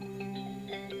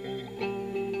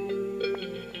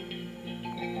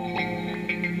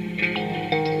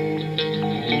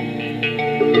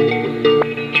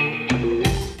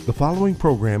following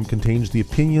program contains the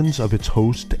opinions of its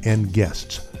host and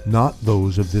guests, not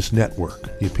those of this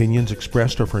network. The opinions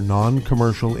expressed are for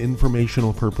non-commercial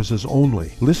informational purposes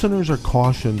only. Listeners are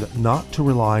cautioned not to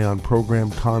rely on program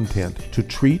content to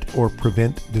treat or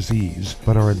prevent disease,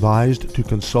 but are advised to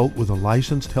consult with a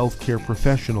licensed healthcare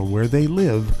professional where they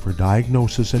live for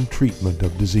diagnosis and treatment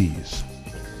of disease.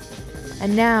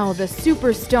 And now, the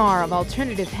superstar of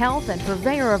alternative health and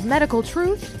purveyor of medical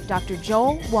truth, Dr.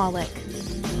 Joel Wallach.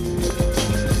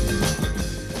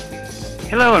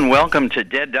 Hello and welcome to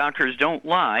Dead Doctors Don't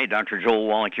Lie. Dr. Joel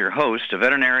Wallach, your host, a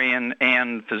veterinarian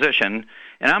and physician.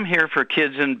 And I'm here for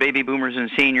kids and baby boomers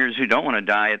and seniors who don't want to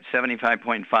die at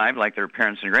 75.5 like their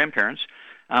parents and grandparents.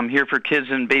 I'm here for kids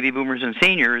and baby boomers and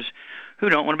seniors who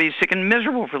don't want to be sick and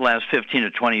miserable for the last 15 to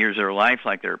 20 years of their life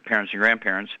like their parents and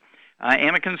grandparents. I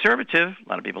am a conservative. A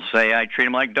lot of people say I treat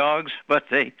them like dogs, but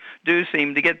they do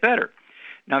seem to get better.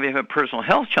 Now, if you have a personal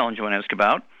health challenge you want to ask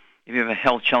about, if you have a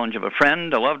health challenge of a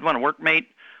friend, a loved one, a workmate,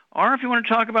 or if you want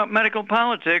to talk about medical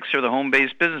politics or the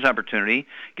home-based business opportunity,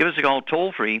 give us a call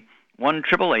toll-free,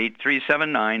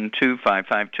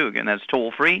 1-888-379-2552. Again, that's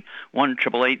toll-free,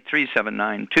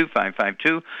 1-888-379-2552.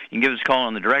 You can give us a call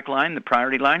on the direct line, the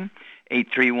priority line,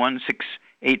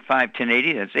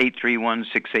 831-685-1080. That's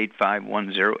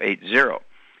 831-685-1080.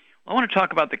 I want to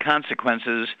talk about the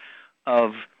consequences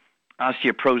of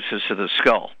osteoporosis of the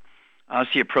skull.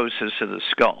 Osteoporosis of the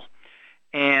skull.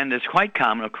 And it's quite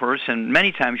common, of course, and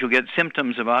many times you'll get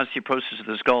symptoms of osteoporosis of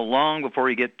the skull long before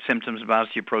you get symptoms of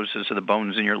osteoporosis of the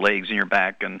bones in your legs and your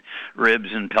back and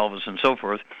ribs and pelvis and so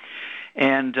forth.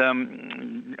 And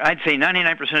I'd say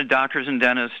 99% of doctors and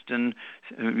dentists and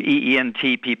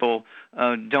ENT people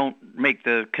don't make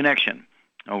the connection,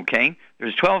 okay?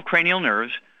 There's 12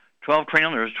 nerves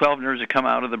that come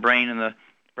out of the brain and the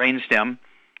brain stem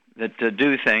that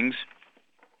do things.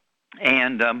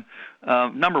 And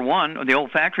number one, the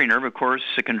olfactory nerve, of course,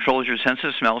 controls your sense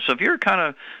of smell. So if you're kind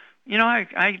of,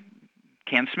 I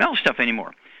can't smell stuff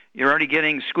anymore, you're already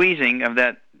getting squeezing of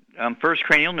that first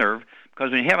cranial nerve,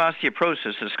 because when you have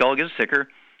osteoporosis, the skull gets thicker.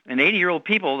 In 80-year-old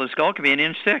people, the skull can be an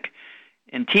inch thick.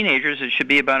 In teenagers, it should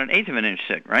be about an eighth of an inch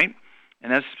thick, right?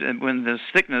 And that's when the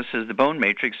thickness is the bone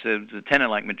matrix, the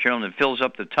tendon-like material, and it fills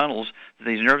up the tunnels that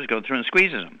these nerves go through and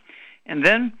squeezes them. And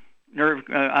then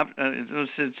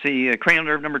it's the cranial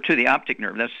nerve number 2, the optic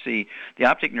nerve. That's the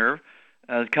optic nerve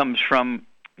comes from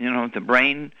the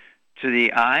brain to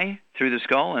the eye through the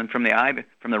skull, and from the eye,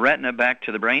 from the retina back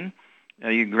to the brain.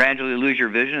 You gradually lose your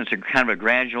vision. It's a kind of a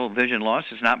gradual vision loss.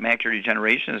 It's not macular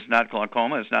degeneration. It's not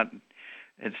glaucoma. It's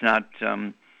not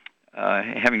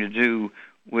having to do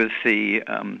with the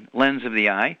lens of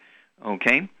the eye.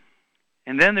 Okay,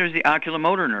 and then there's the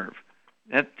oculomotor nerve.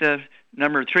 That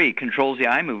number 3 controls the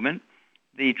eye movement.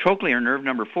 The trochlear nerve,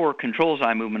 number 4, controls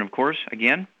eye movement, of course,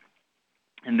 again.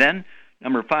 And then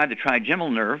number 5, the trigeminal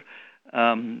nerve,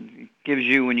 gives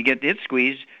you, when you get it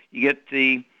squeezed, you get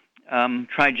the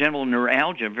trigeminal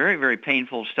neuralgia, very, very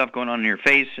painful stuff going on in your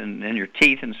face and your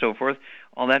teeth and so forth.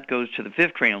 All that goes to the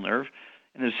 5th cranial nerve.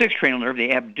 And the 6th cranial nerve, the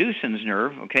abducens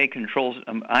nerve, okay, controls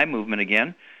eye movement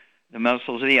again, the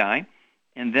muscles of the eye.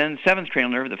 And then 7th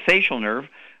cranial nerve, the facial nerve,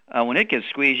 when it gets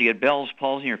squeezed, you get Bell's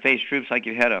palsy, your face droops like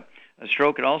you had a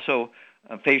stroke. It also,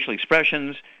 facial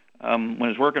expressions, when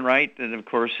it's working right, and of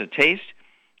course, taste.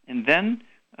 And then,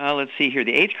 let's see here,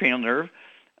 the 8th cranial nerve,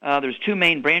 there's 2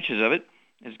 main branches of it.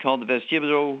 It's called the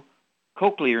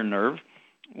vestibulocochlear nerve.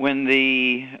 When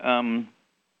the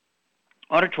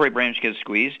auditory branch gets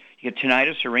squeezed, you get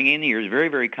tinnitus or ringing in the ears, very,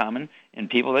 very common in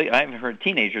people. I've heard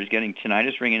teenagers getting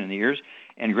tinnitus, ringing in the ears,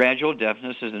 and gradual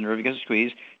deafness as the nerve gets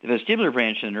squeezed. The vestibular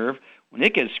branch of the nerve, when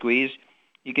it gets squeezed,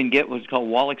 you can get what's called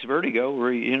Wallach's vertigo,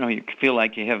 where you feel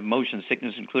like you have motion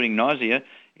sickness, including nausea.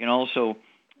 You can also,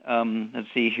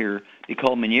 let's see here, be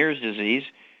called Meniere's disease,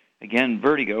 again,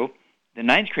 vertigo. The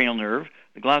 9th cranial nerve,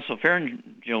 the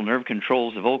glossopharyngeal nerve,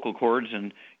 controls the vocal cords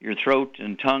and your throat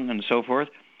and tongue and so forth.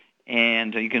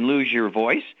 And you can lose your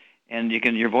voice, and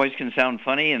your voice can sound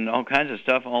funny, and all kinds of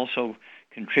stuff also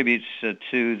contributes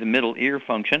to the middle ear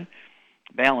function,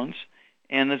 balance.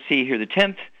 And let's see here, the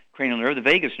 10th cranial nerve, the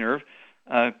vagus nerve,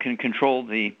 can control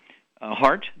the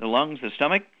heart, the lungs, the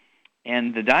stomach,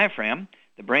 and the diaphragm.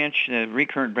 The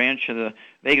recurrent branch of the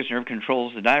vagus nerve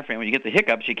controls the diaphragm. When you get the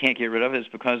hiccups, you can't get rid of it. It's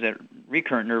because that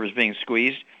recurrent nerve is being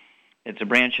squeezed. It's a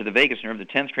branch of the vagus nerve, the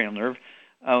 10th cranial nerve.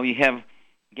 You have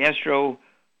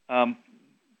gastropyrosis,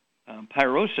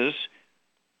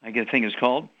 I think it's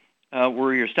called,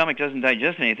 where your stomach doesn't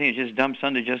digest anything. It just dumps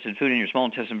undigested food in your small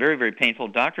intestine. Very, very painful.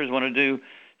 Doctors want to do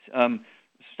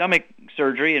stomach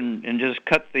surgery and just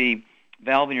cut the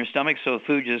valve in your stomach so the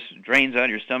food just drains out of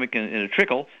your stomach in a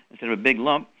trickle instead of a big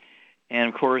lump. and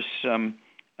of course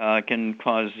can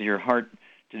cause your heart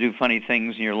to do funny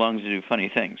things and your lungs to do funny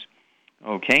things.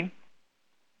 Okay?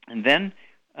 And then,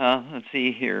 let's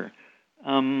see here.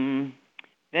 Then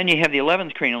you have the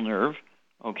 11th cranial nerve.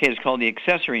 Okay, it's called the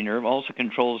accessory nerve. Also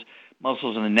controls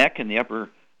muscles in the neck and the upper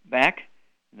back,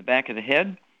 and the back of the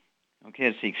head. Okay,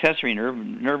 it's the accessory nerve.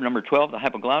 Nerve number 12, the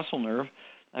hypoglossal nerve,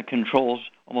 controls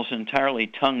almost entirely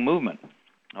tongue movement.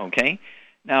 Okay?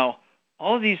 Now,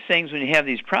 all of these things, when you have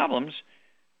these problems,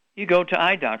 you go to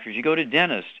eye doctors, you go to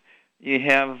dentists, you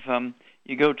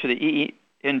go to the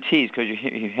ENTs because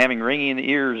you're having ringing in the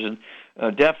ears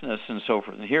and deafness and so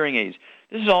forth, and hearing aids.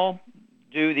 These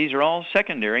are all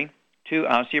secondary to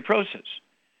osteoporosis.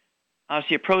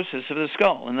 Osteoporosis of the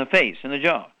skull and the face and the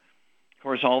jaw. Of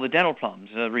course, all the dental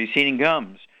problems, receding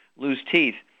gums, loose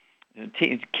teeth.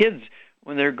 Kids,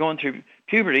 when they're going through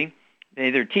puberty,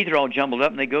 their teeth are all jumbled up,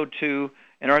 and they go to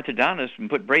an orthodontist and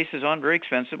put braces on, very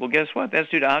expensive. Well, guess what? That's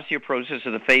due to osteoporosis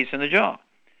of the face and the jaw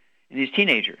in these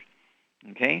teenagers.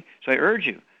 Okay? So I urge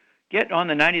you, get on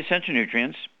the 90 essential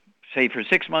nutrients, say for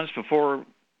 6 months before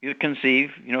you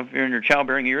conceive. If you're in your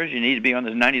childbearing years, you need to be on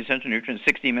the 90 essential nutrients,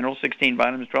 16 minerals, 16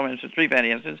 vitamins, 12 minerals, 3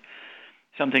 fatty acids,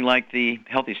 something like the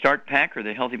Healthy Start Pack or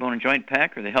the Healthy Bone and Joint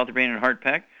Pack or the Healthy Brain and Heart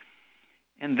Pack.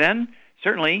 And then,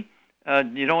 certainly,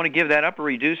 you don't want to give that up or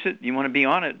reduce it. You want to be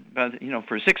on it,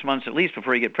 for 6 months at least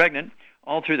before you get pregnant,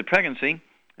 all through the pregnancy,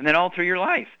 and then all through your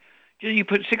life. You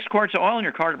put 6 quarts of oil in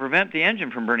your car to prevent the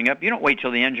engine from burning up. You don't wait till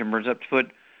the engine burns up to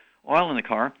put oil in the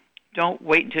car. Don't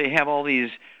wait until you have all these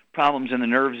problems in the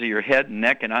nerves of your head and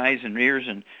neck and eyes and ears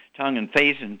and tongue and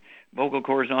face and vocal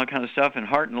cords and all that kind of stuff and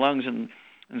heart and lungs and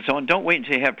so on. Don't wait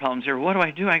until you have problems there. What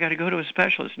do? I got to go to a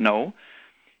specialist. No.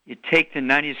 You take the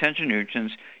 90 essential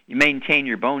nutrients, you maintain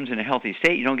your bones in a healthy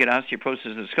state, you don't get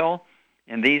osteoporosis of the skull,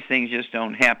 and these things just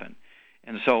don't happen.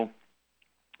 And so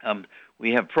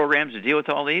we have programs to deal with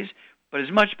all these, but it's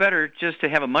much better just to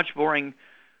have a much boring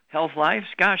health life.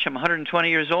 Gosh, I'm 120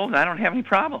 years old and I don't have any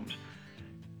problems.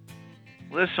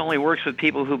 Well, this only works with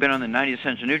people who've been on the 90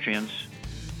 essential nutrients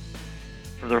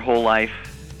for their whole life,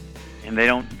 and they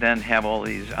don't then have all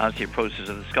these osteoporosis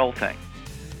of the skull thing.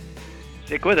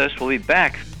 Stick with us. We'll be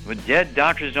back with Dead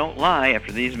Doctors Don't Lie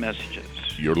after these messages.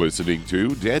 You're listening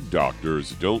to Dead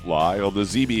Doctors Don't Lie on the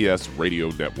ZBS Radio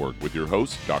Network with your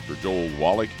host, Dr. Joel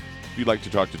Wallach. If you'd like to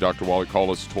talk to Dr. Wallach,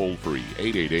 call us toll-free,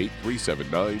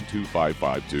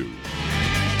 888-379-2552.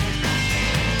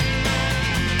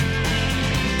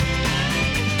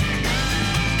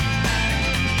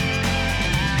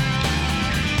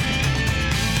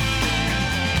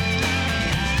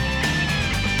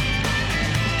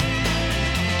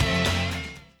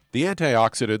 The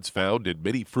antioxidants found in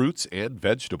many fruits and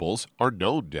vegetables are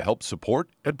known to help support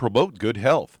and promote good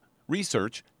health.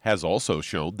 Research has also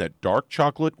shown that dark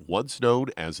chocolate, once known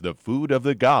as the food of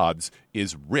the gods,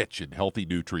 is rich in healthy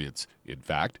nutrients. In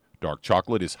fact, dark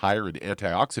chocolate is higher in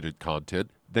antioxidant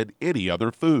content than any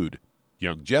other food.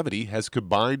 Youngevity has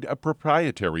combined a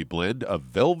proprietary blend of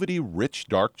velvety rich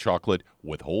dark chocolate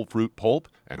with whole fruit pulp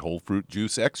and whole fruit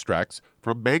juice extracts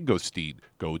from mangosteen,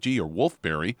 goji or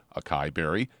wolfberry, acai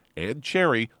berry, and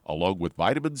cherry, along with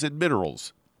vitamins and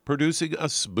minerals, producing a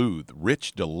smooth,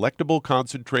 rich, delectable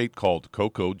concentrate called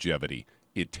Cocogevity.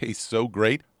 It tastes so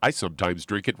great, I sometimes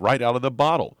drink it right out of the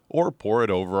bottle or pour it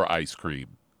over ice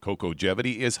cream.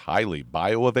 Cocogevity is highly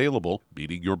bioavailable,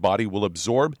 meaning your body will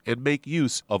absorb and make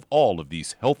use of all of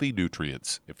these healthy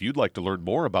nutrients. If you'd like to learn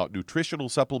more about nutritional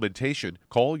supplementation,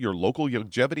 call your local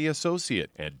Youngevity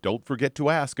associate, and don't forget to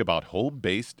ask about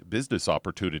home-based business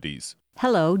opportunities.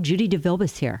 Hello, Judy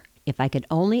DeVilbus here. If I could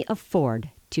only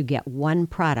afford to get one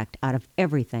product out of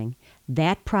everything,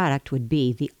 that product would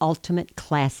be the Ultimate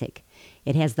Classic.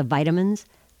 It has the vitamins,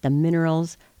 the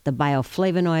minerals, the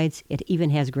bioflavonoids. It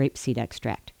even has grapeseed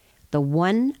extract. The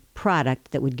one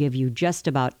product that would give you just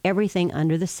about everything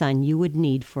under the sun you would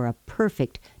need for a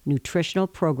perfect nutritional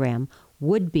program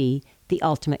would be the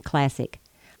Ultimate Classic.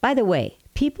 By the way,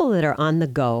 people that are on the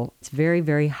go, it's very,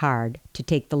 very hard to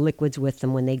take the liquids with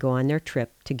them when they go on their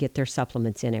trip to get their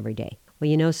supplements in every day. Well,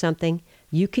 you know something?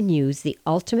 You can use the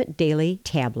Ultimate Daily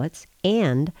tablets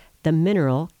and the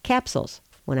mineral capsules.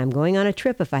 When I'm going on a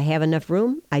trip, if I have enough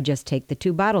room, I just take the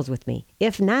 2 bottles with me.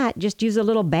 If not, just use a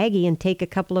little baggie and take a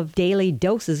couple of daily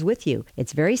doses with you.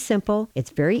 It's very simple. It's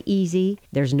very easy.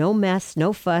 There's no mess,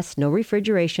 no fuss, no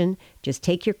refrigeration. Just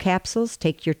take your capsules,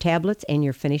 take your tablets, and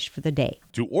you're finished for the day.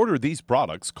 To order these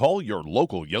products, call your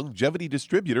local Youngevity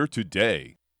distributor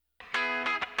today.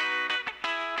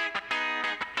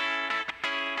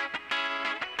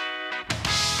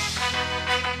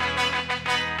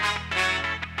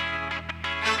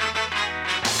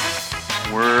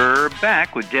 We're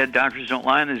back with Dead Doctors Don't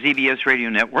Lie on the ZBS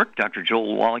Radio Network. Dr.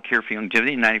 Joel Wallach here for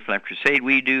Longevity 95 Crusade.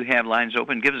 We do have lines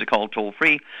open. Give us a call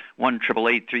toll-free,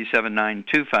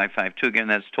 1-888-379-2552. Again,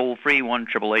 that's toll-free,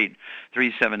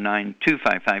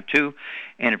 1-888-379-2552.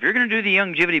 And if you're going to do the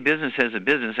longevity business as a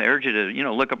business, I urge you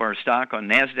to, look up our stock on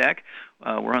NASDAQ.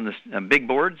 We're on the big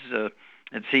boards.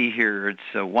 Let's see here. It's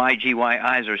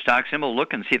YGYI is our stock symbol.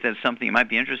 Look and see if that's something you might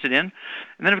be interested in.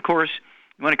 And then, of course,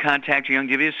 you want to contact your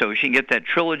Longevity Associate and get that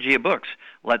trilogy of books,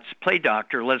 Let's Play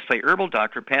Doctor, Let's Play Herbal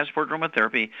Doctor, Passport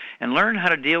Aromatherapy, and learn how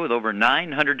to deal with over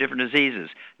 900 different diseases.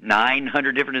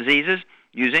 900 different diseases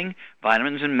using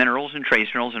vitamins and minerals and trace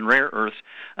minerals and rare earths,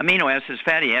 amino acids,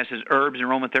 fatty acids, herbs, and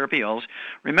aromatherapy oils.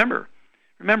 Remember,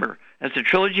 that's the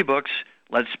trilogy books,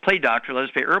 Let's Play Doctor,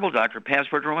 Let's Play Herbal Doctor,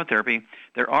 Passport Aromatherapy.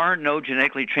 There are no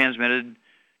genetically transmitted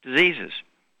diseases.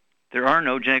 There are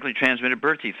no genetically transmitted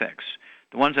birth defects.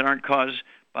 The ones that aren't caused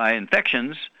by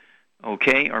infections, or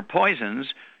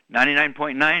poisons,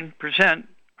 99.9%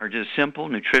 are just simple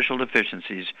nutritional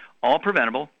deficiencies, all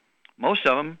preventable, most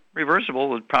of them reversible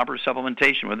with proper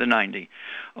supplementation with the 90.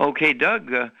 Okay,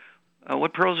 Doug,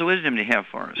 what pearls of wisdom do you have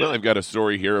for us? Well, I've got a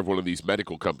story here of one of these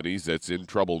medical companies that's in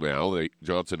trouble now.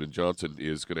 Johnson & Johnson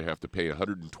is going to have to pay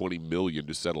 $120 million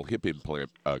to settle hip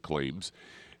implant claims.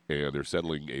 And they're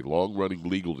settling a long-running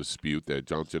legal dispute that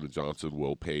Johnson & Johnson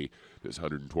will pay this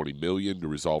 $120 million to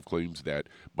resolve claims that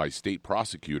by state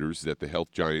prosecutors that the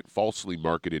health giant falsely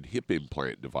marketed hip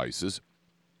implant devices.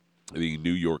 The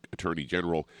New York Attorney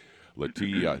General,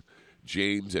 Letitia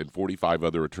James, and 45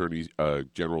 other attorneys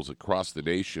generals across the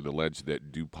nation alleged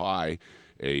that DuPi,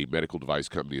 a medical device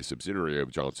company, a subsidiary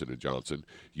of Johnson & Johnson,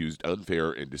 used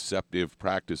unfair and deceptive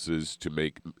practices to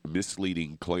make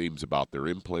misleading claims about their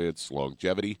implants'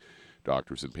 longevity.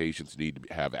 Doctors and patients need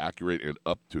to have accurate and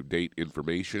up-to-date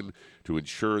information to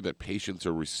ensure that patients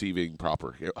are receiving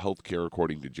proper health care,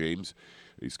 according to James.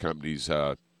 These companies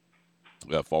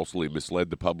falsely misled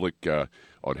the public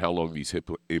on how long these hip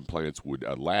implants would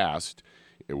last,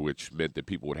 which meant that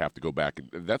people would have to go back.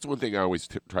 And that's one thing I always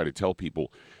try to tell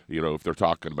people, if they're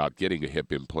talking about getting a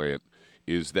hip implant,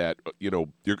 is that, you're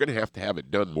going to have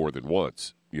it done more than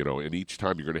once, and each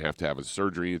time you're going to have a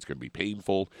surgery. It's going to be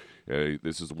painful.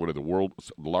 This is one of the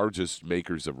world's largest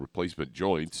makers of replacement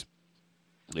joints.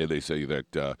 And they say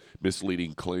that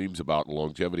misleading claims about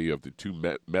longevity of the two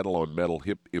metal-on-metal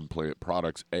hip implant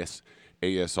products,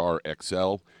 ASR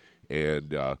XL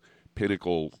and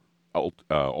Pinnacle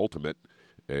Ultimate,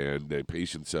 and the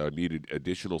patients needed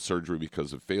additional surgery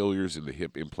because of failures in the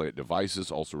hip implant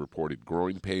devices, also reported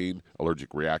growing pain,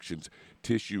 allergic reactions,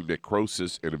 tissue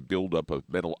necrosis, and a buildup of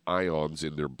metal ions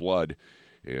in their blood.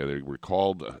 And they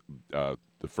recalled the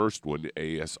first one,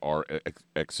 ASR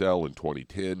XL, in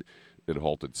 2010, then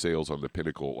halted sales on the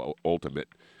Pinnacle Ultimate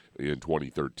in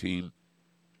 2013.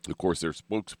 Of course, their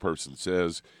spokesperson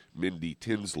says, Mindy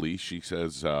Tinsley, she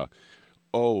says, the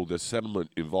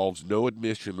settlement involves no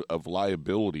admission of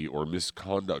liability or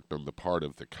misconduct on the part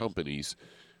of the companies.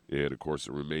 And, of course,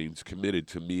 it remains committed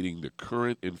to meeting the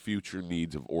current and future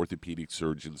needs of orthopedic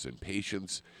surgeons and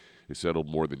patients. They settled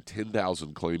more than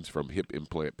 10,000 claims from hip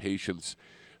implant patients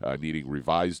needing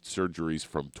revised surgeries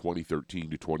from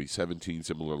 2013 to 2017.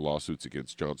 Similar lawsuits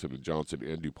against Johnson & Johnson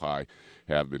and DuPi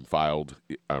have been filed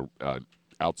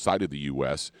outside of the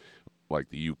U.S., like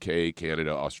the UK,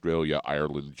 Canada, Australia,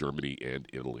 Ireland, Germany, and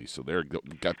Italy. So they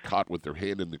got caught with their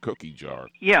hand in the cookie jar.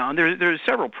 Yeah, and there's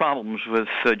several problems with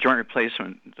joint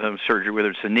replacement surgery,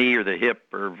 whether it's the knee or the hip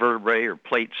or vertebrae or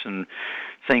plates and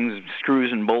things,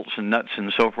 screws and bolts and nuts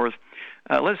and so forth.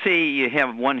 Let's say you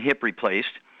have one hip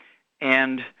replaced,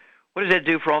 and what does that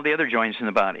do for all the other joints in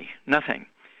the body? Nothing.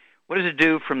 What does it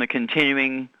do from the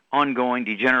continuing, ongoing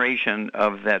degeneration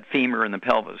of that femur and the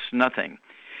pelvis? Nothing.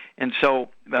 And so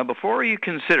before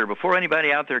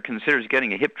anybody out there considers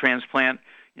getting a hip transplant,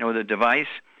 with a device,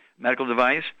 medical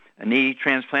device, a knee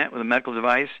transplant with a medical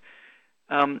device,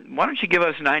 why don't you give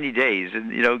us 90 days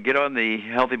and, get on the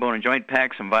Healthy Bone and Joint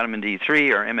Pack, some vitamin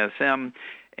D3 or MSM,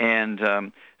 and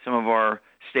some of our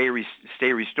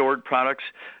Stay Restored products.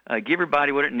 Give your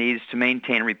body what it needs to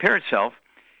maintain and repair itself,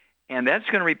 and that's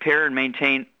going to repair and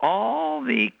maintain all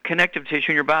the connective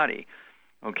tissue in your body.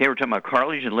 Okay, we're talking about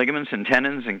cartilage and ligaments and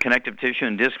tendons and connective tissue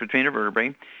and disc between the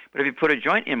vertebrae. But if you put a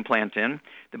joint implant in,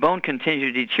 the bone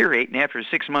continues to deteriorate, and after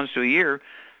 6 months to a year,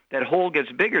 that hole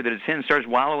gets bigger that it's in, starts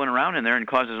wallowing around in there and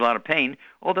causes a lot of pain.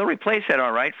 Oh, they'll replace that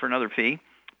all right for another fee,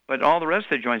 but all the rest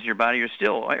of the joints in your body are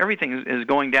still, everything is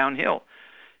going downhill.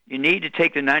 You need to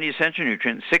take the 90 essential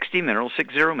nutrients, 60 minerals,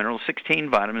 16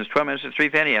 vitamins, 12 minutes 3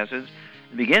 fatty acids.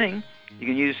 In the beginning, you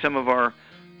can use some of our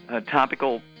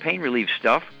topical pain relief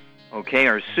stuff, okay,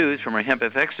 our Soothe from our Hemp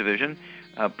FX division.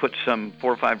 put some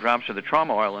 4 or 5 drops of the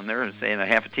trauma oil in there, and say in a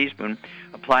half a teaspoon,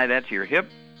 apply that to your hip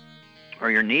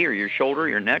or your knee or your shoulder,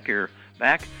 your neck, your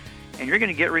back, and you're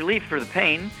going to get relief for the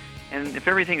pain. And if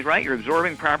everything's right, you're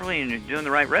absorbing properly and you're doing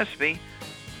the right recipe,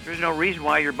 there's no reason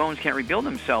why your bones can't rebuild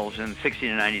themselves in 60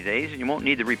 to 90 days, and you won't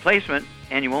need the replacement,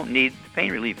 and you won't need the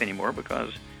pain relief anymore,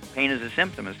 because pain is a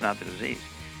symptom, it's not the disease.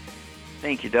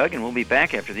 Thank you, Doug, and we'll be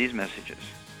back after these messages.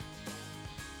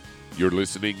 You're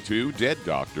listening to Dead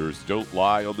Doctors Don't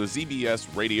Lie on the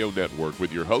ZBS Radio Network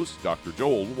with your host, Dr.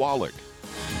 Joel Wallach.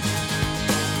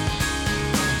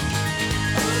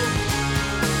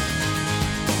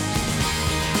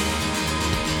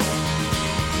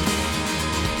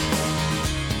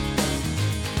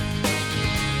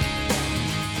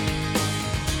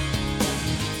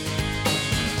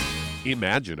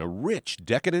 Imagine a rich,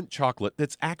 decadent chocolate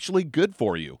that's actually good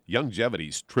for you.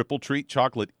 Youngevity's Triple Treat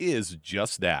chocolate is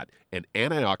just that, an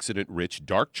antioxidant-rich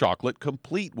dark chocolate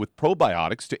complete with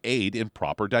probiotics to aid in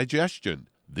proper digestion.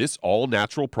 This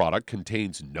all-natural product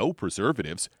contains no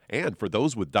preservatives, and for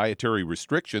those with dietary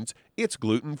restrictions, it's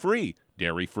gluten-free,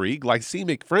 dairy-free,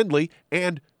 glycemic-friendly,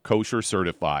 and kosher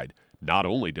certified. Not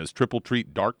only does Triple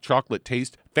Treat dark chocolate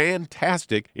taste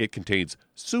fantastic, it contains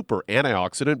super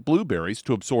antioxidant blueberries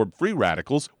to absorb free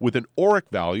radicals with an ORAC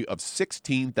value of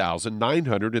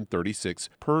 16,936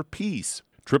 per piece.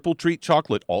 Triple Treat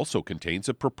chocolate also contains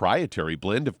a proprietary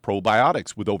blend of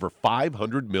probiotics with over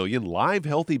 500 million live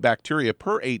healthy bacteria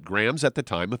per 8 grams at the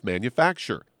time of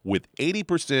manufacture, with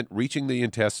 80% reaching the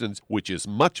intestines, which is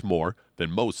much more than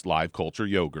most live culture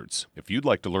yogurts. If you'd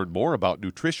like to learn more about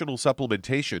nutritional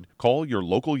supplementation, call your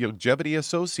local Youngevity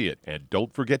associate, and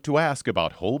don't forget to ask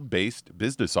about home-based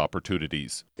business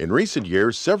opportunities. In recent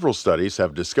years, several studies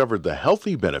have discovered the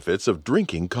healthy benefits of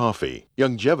drinking coffee.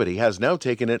 Youngevity has now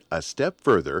taken it a step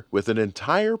further with an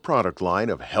entire product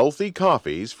line of healthy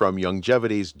coffees from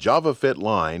Youngevity's JavaFit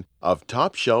line of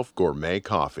top-shelf gourmet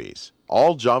coffees.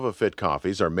 All JavaFit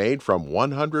coffees are made from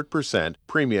 100%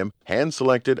 premium,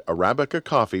 hand-selected Arabica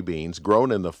coffee beans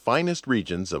grown in the finest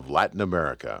regions of Latin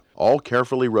America, all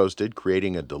carefully roasted,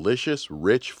 creating a delicious,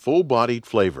 rich, full-bodied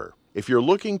flavor. If you're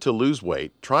looking to lose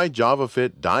weight, try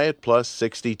JavaFit Diet Plus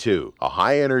 62, a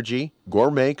high-energy,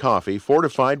 gourmet coffee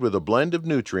fortified with a blend of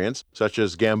nutrients such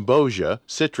as gambosia,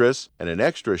 citrus, and an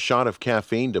extra shot of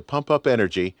caffeine to pump up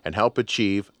energy and help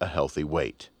achieve a healthy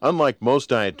weight. Unlike most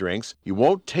diet drinks, you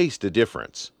won't taste a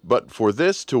difference. But for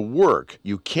this to work,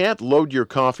 you can't load your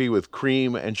coffee with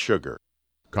cream and sugar.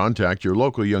 Contact your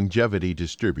local Youngevity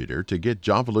distributor to get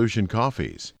Javalution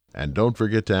coffees. And don't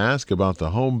forget to ask about the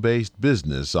home-based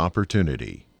business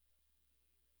opportunity.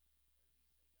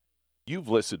 You've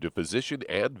listened to physician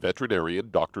and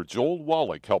veterinarian Dr. Joel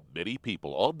Wallach help many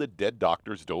people on the Dead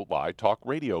Doctors Don't Lie talk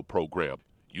radio program.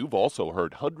 You've also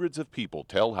heard hundreds of people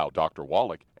tell how Dr.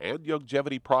 Wallach and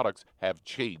Youngevity products have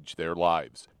changed their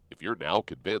lives. If you're now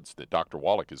convinced that Dr.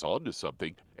 Wallach is onto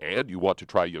something and you want to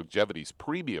try Youngevity's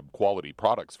premium quality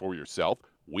products for yourself,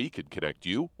 we can connect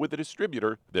you with a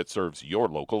distributor that serves your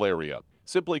local area.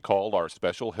 Simply call our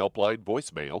special helpline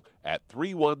voicemail at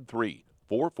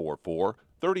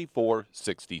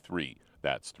 313-444-3463.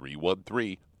 That's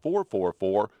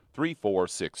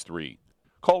 313-444-3463.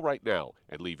 Call right now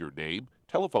and leave your name,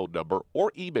 telephone number,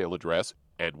 or email address,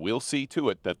 and we'll see to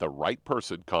it that the right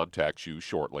person contacts you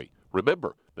shortly.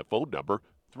 Remember, the phone number,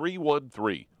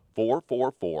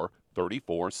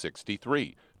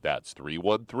 313-444-3463. That's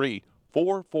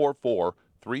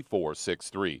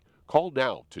 313-444-3463. Call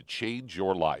now to change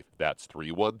your life. That's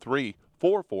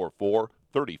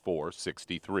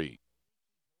 313-444-3463.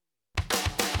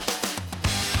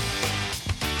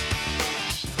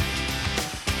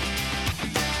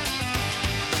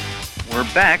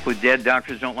 We're back with Dead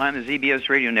Doctors Don't Lie on the ZBS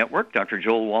Radio Network. Dr.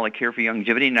 Joel Wallach here for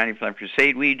Youngevity 95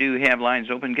 Crusade. We do have lines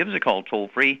open. Give us a call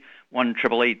toll-free,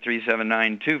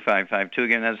 1-888-379-2552.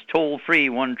 Again, that's toll-free,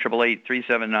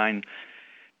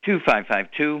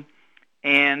 1-888-379-2552.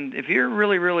 And if you're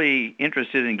really, really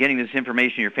interested in getting this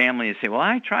information to your family, you say, well,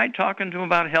 I tried talking to them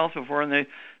about health before, and they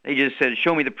just said,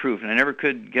 show me the proof, and I never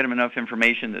could get them enough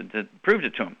information that proved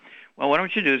it to them. Well, what I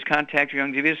want you to do is contact your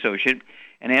Youngevity associate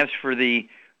and ask for the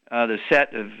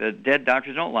set of Dead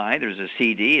Doctors Don't Lie. There's a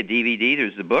CD, a DVD,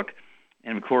 there's the book,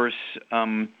 and of course,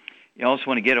 you also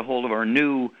want to get a hold of our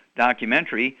new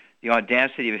documentary, The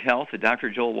Audacity of Health, the Dr.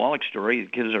 Joel Wallach story.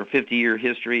 It gives our 50-year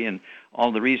history and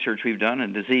all the research we've done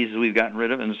and diseases we've gotten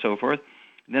rid of and so forth.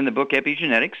 And then the book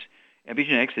Epigenetics,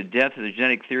 the Death of the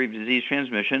Genetic Theory of Disease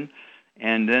Transmission.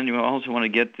 And then you also want to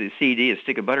get the CD, A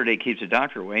Stick of Butter Day Keeps the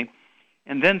Doctor Away.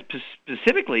 And then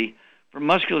specifically for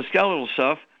musculoskeletal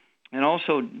stuff, and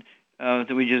also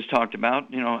that we just talked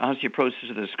about,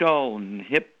 osteoporosis of the skull and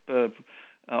hip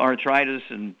arthritis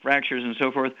and fractures and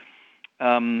so forth,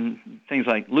 things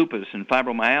like lupus and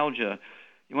fibromyalgia.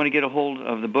 You want to get a hold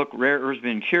of the book Rare Earths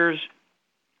Beyond Cures,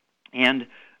 and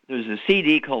there's a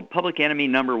CD called Public Enemy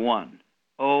Number 1.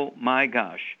 Oh my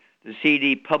gosh, the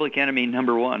CD Public Enemy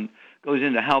Number 1 goes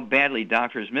into how badly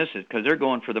doctors miss it, because they're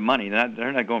going for the money.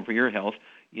 They're not going for your health.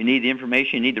 You need the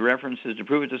information, you need the references to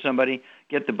prove it to somebody.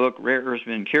 Get the book Rare Earths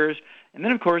Beyond Cures. And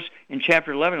then, of course, in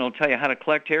Chapter 11, it'll tell you how to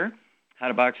collect hair, how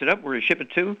to box it up, where to ship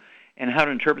it to, and how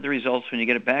to interpret the results when you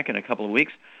get it back in a couple of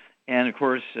weeks. And, of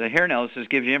course, hair analysis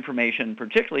gives you information,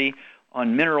 particularly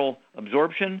on mineral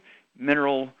absorption,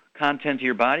 mineral content to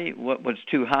your body, what's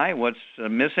too high, what's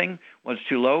missing, what's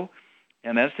too low.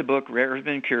 And that's the book, Rare Earths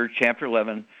Beyond Cures, Chapter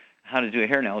 11, how to do a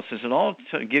hair analysis. And all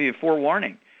to give you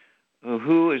forewarning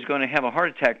who is going to have a heart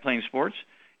attack playing sports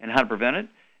and how to prevent it,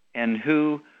 and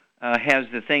who has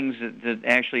the things that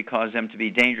actually cause them to be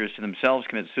dangerous to themselves,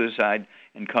 commit suicide,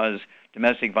 and cause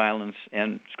domestic violence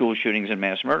and school shootings and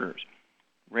mass murders.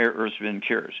 Rare Earths Beyond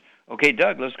Cures. Okay,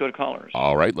 Doug, let's go to callers.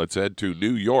 All right, let's head to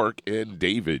New York. And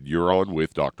David, you're on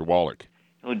with Dr. Wallach.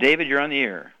 Hello, David, you're on the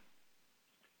air.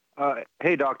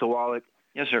 Hey, Dr. Wallach.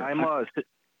 Yes, sir. I'm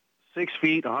 6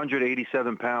 feet,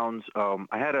 187 pounds.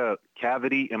 I had a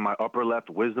cavity in my upper left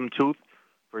wisdom tooth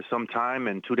for some time,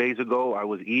 and 2 days ago I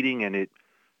was eating and it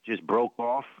just broke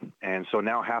off, and so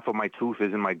now half of my tooth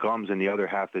is in my gums and the other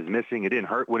half is missing. It didn't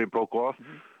hurt when it broke off.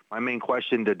 Mm-hmm. My main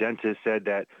question, the dentist said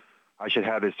that I should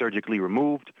have it surgically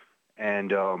removed,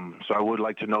 and so I would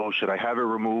like to know, should I have it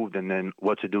removed, and then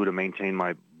what to do to maintain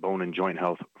my bone and joint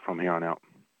health from here on out.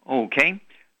 Okay.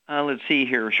 Let's see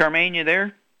here. Charmaine, you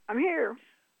there? I'm here.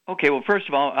 Okay, well, first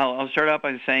of all, I'll start out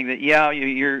by saying that, yeah,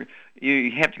 you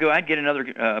have to go. I'd get another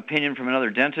opinion from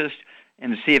another dentist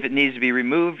and see if it needs to be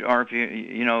removed, or if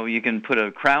you can put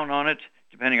a crown on it,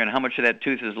 depending on how much of that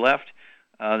tooth is left.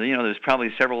 There's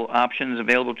probably several options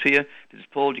available to you. If it's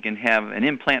pulled, you can have an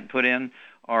implant put in,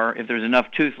 or if there's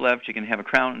enough tooth left, you can have a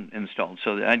crown installed.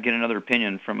 So I'd get another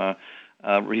opinion from a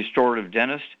restorative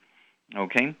dentist.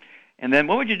 Okay, and then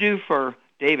what would you do for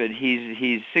David?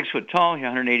 He's 6 foot tall,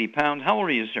 180 pounds. How old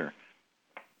are you, sir?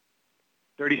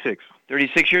 36.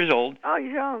 36 years old. Oh,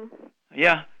 you're young.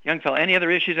 Yeah, young fella. Any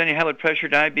other issues? Any high blood pressure,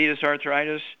 diabetes,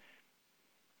 arthritis?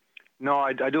 No,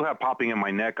 I do have popping in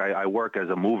my neck. I work as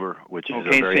a mover, which is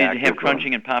okay, a very so you active have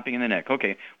crunching and popping in the neck.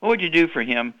 Okay. What would you do for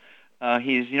him?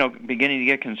 He's beginning to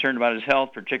get concerned about his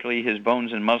health, particularly his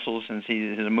bones and muscles, since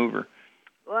he's a mover.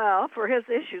 Well, for his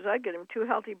issues, I'd get him 2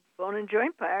 healthy bone and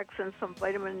joint packs and some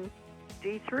vitamin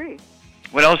D3.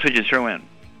 What else would you throw in?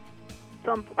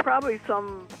 Probably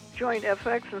some Joint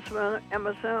FX and some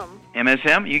MSM.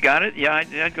 MSM, you got it. Yeah,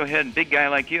 I'd go ahead. Big guy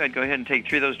like you, I'd go ahead and take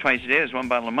 3 of those twice a day. There's 1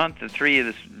 bottle a month. The 3 of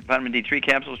this vitamin D3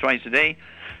 capsules twice a day.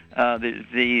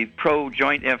 The Pro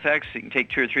Joint FX, you can take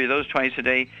 2 or 3 of those twice a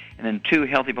day, and then 2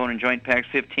 healthy bone and joint packs,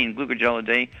 15 glucogel a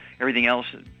day. Everything else,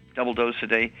 double dose a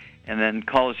day. And then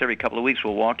call us every couple of weeks.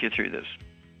 We'll walk you through this.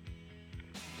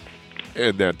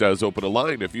 And that does open a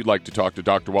line. If you'd like to talk to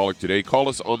Dr. Wallach today, call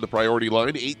us on the priority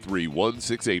line,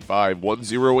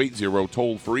 831-685-1080,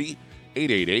 toll free,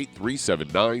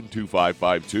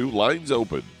 888-379-2552. Lines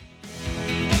open.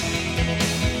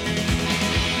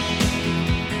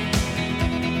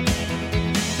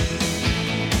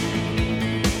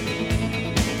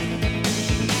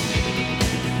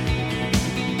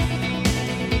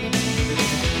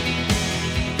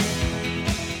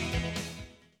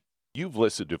 You've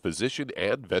listened to physician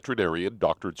and veterinarian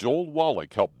Dr. Joel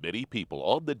Wallach help many people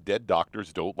on the Dead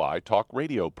Doctors Don't Lie talk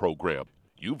radio program.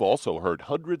 You've also heard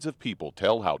hundreds of people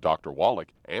tell how Dr. Wallach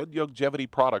and Youngevity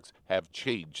products have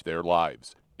changed their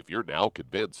lives. If you're now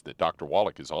convinced that Dr.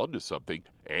 Wallach is onto something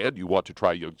and you want to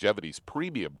try Youngevity's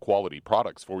premium quality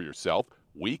products for yourself,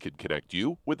 we can connect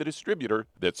you with a distributor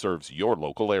that serves your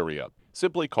local area.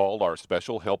 Simply call our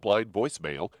special helpline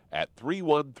voicemail at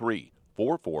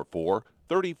 313-444-3463.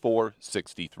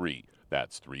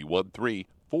 That's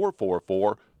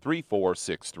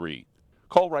 313-444-3463.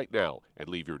 Call right now and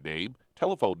leave your name,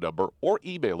 telephone number, or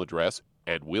email address,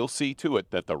 and we'll see to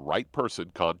it that the right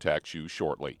person contacts you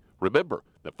shortly. Remember,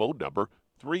 the phone number,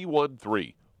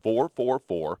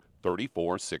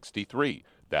 313-444-3463.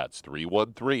 That's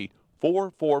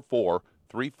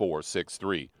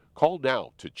 313-444-3463. Call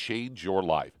now to change your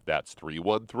life. That's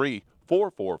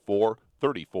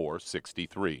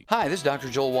 313-444-3463. Hi, this is Dr.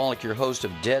 Joel Wallach, your host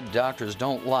of Dead Doctors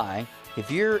Don't Lie.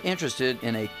 If you're interested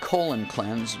in a colon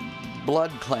cleanse, blood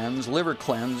cleanse, liver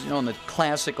cleanse, in the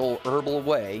classical herbal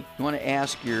way, you want to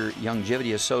ask your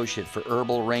Youngevity associate for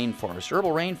Herbal Rainforest.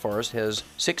 Herbal Rainforest has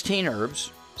 16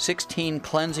 herbs, 16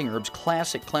 cleansing herbs,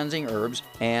 classic cleansing herbs,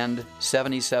 and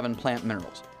 77 plant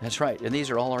minerals. That's right, and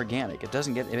these are all organic. It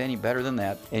doesn't get any better than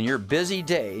that. In your busy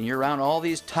day, and you're around all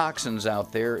these toxins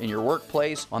out there in your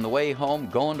workplace, on the way home,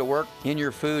 going to work, in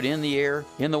your food, in the air,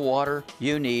 in the water,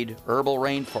 you need Herbal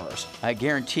Rainforest. I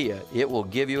guarantee you, it will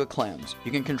give you a cleanse.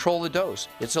 You can control the dose.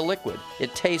 It's a liquid.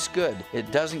 It tastes good.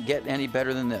 It doesn't get any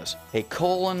better than this. A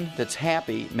colon that's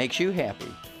happy makes you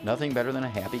happy. Nothing better than a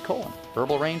happy colon.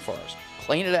 Herbal Rainforest.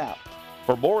 Clean it out.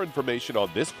 For more information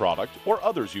on this product or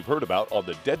others you've heard about on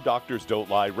the Dead Doctors Don't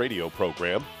Lie radio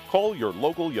program, call your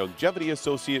local Youngevity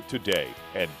associate today.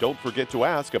 And don't forget to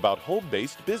ask about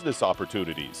home-based business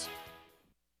opportunities.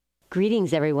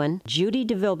 Greetings, everyone. Judy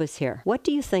DeVilbus here. What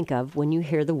do you think of when you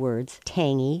hear the words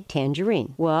tangy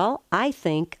tangerine? Well, I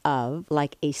think of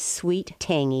like a sweet,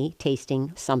 tangy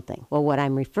tasting something. Well, what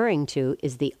I'm referring to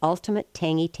is the Ultimate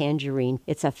Tangy Tangerine.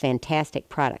 It's a fantastic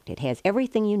product. It has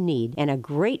everything you need, and a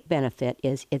great benefit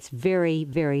is it's very,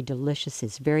 very delicious.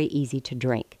 It's very easy to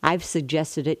drink. I've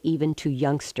suggested it even to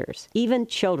youngsters. Even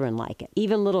children like it.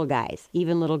 Even little guys.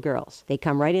 Even little girls. They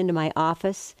come right into my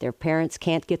office. Their parents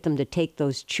can't get them to take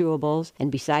those chewables,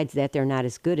 and besides that, they're not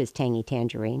as good as Tangy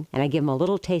Tangerine. And I give them a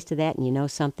little taste of that, and you know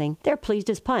something? They're pleased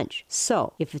as punch.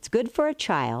 So, if it's good for a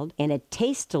child and it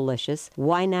tastes delicious,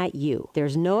 why not you?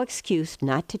 There's no excuse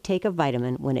not to take a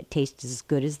vitamin when it tastes as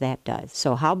good as that does.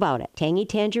 So how about it? Tangy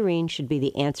Tangerine should be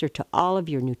the answer to all of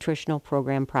your nutritional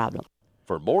program problems.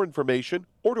 For more information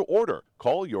or to order,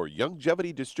 call your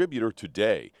Youngevity distributor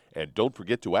today. And don't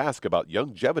forget to ask about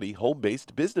Youngevity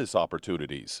home-based business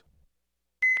opportunities.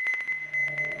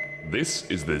 This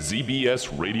is the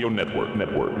ZBS Radio Network.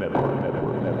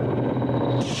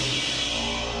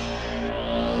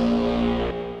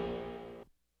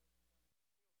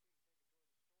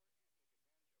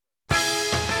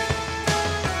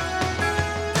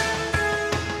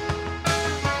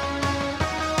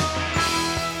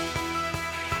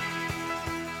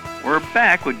 We're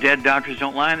back with Dead Doctors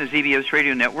Don't Lie on the ZBS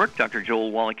Radio Network. Dr.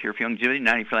 Joel Wallach here for Youngevity,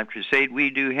 90 for Life Crusade. We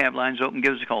do have lines open.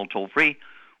 Give us a call toll-free,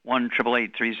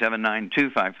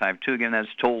 1-888-379-2552. Again,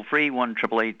 that's toll-free,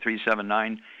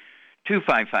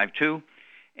 1-888-379-2552.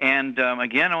 And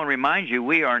again, I want to remind you,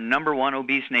 we are number one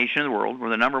obese nation in the world. We're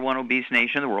the number one obese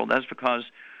nation in the world. That's because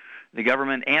the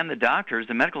government and the doctors,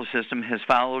 the medical system, has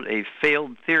followed a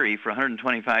failed theory for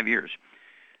 125 years.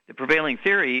 The prevailing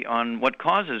theory on what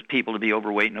causes people to be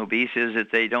overweight and obese is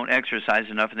that they don't exercise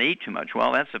enough and they eat too much.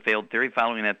 Well, that's a failed theory.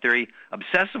 Following that theory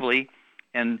obsessively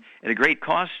and at a great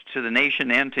cost to the nation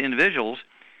and to individuals,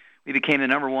 we became the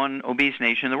number one obese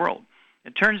nation in the world.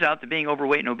 It turns out that being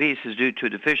overweight and obese is due to a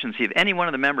deficiency of any one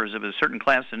of the members of a certain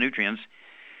class of nutrients.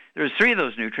 There's three of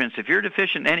those nutrients. If you're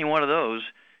deficient in any one of those,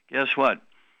 guess what?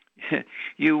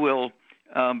 You will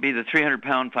be the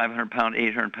 300-pound, 500-pound,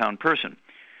 800-pound person.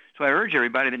 So I urge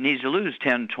everybody that needs to lose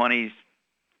 10, 20,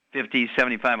 50,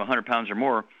 75, 100 pounds or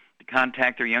more to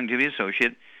contact their Youngevity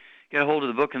associate. Get a hold of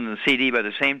the book and the CD by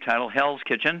the same title, Hell's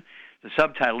Kitchen. The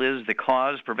subtitle is The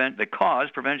Cause,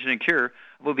 Prevention, and Cure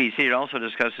of Obesity. It also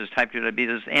discusses type 2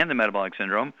 diabetes and the metabolic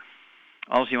syndrome.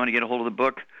 Also, you want to get a hold of the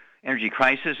book, Energy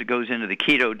Crisis. It goes into the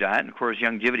keto diet. And, of course,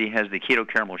 Youngevity has the Keto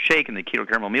Caramel Shake and the Keto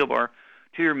Caramel Meal Bar.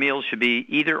 2 of your meals should be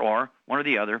either or, one or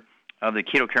the other, of the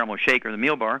Keto Caramel Shake or the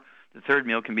Meal Bar. The third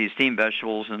meal can be steamed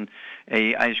vegetables and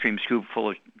a ice cream scoop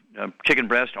full of chicken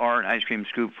breast, or an ice cream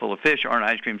scoop full of fish, or an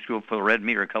ice cream scoop full of red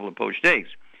meat, or a couple of poached eggs.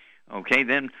 Okay,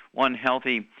 then one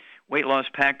healthy weight loss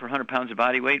pack per 100 pounds of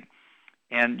body weight,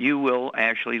 and you will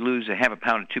actually lose a half a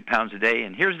pound to 2 pounds a day.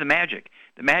 And here's the magic.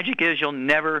 The magic is you'll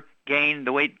never gain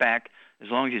the weight back as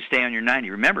long as you stay on your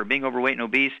 90. Remember, being overweight and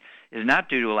obese is not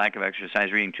due to a lack of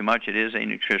exercise or eating too much. It is a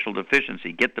nutritional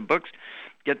deficiency. Get the books,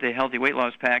 get the healthy weight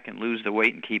loss pack, and lose the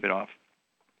weight and keep it off.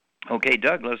 Okay,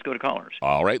 Doug, let's go to callers.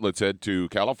 All right, let's head to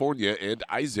California. And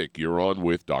Isaac, you're on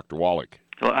with Dr. Wallach.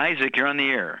 So, Isaac, you're on the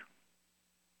air.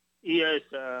 Yes,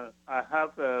 I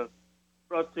have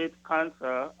prostate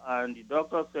cancer, and the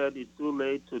doctor said it's too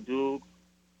late to do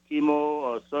chemo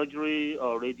or surgery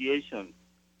or radiation.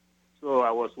 So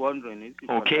I was wondering if...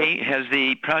 Okay, has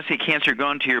the prostate cancer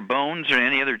gone to your bones or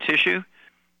any other tissue?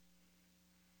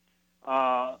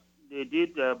 They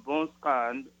did a bone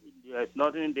scan. There's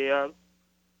nothing there.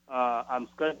 I'm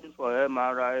scheduled for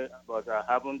MRI, but I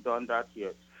haven't done that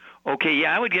yet. Okay,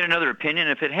 yeah, I would get another opinion.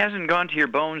 If it hasn't gone to your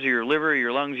bones or your liver or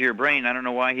your lungs or your brain, I don't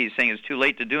know why he's saying it's too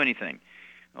late to do anything.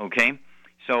 Okay?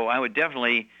 So I would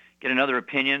definitely get another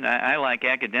opinion. I like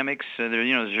academics.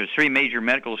 There's 3 major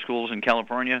medical schools in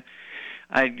California.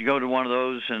 I'd go to one of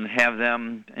those and have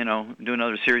them, do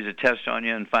another series of tests on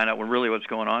you and find out really what's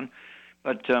going on.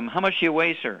 But how much do you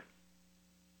weigh, sir?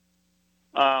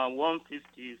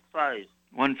 155.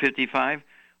 155.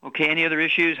 Okay, any other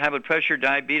issues? High blood pressure,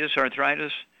 diabetes,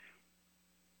 arthritis?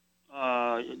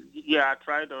 Yeah,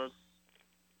 arthritis.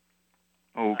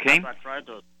 Okay.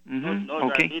 Arthritis. Mm-hmm. No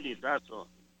Okay. diabetes, that's all.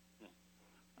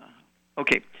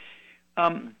 Okay.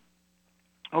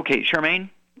 Okay, Charmaine?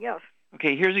 Yes.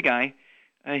 Okay, here's a guy.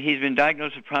 He's been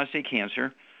diagnosed with prostate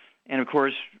cancer. And, of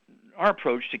course, our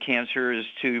approach to cancer is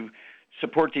to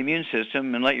support the immune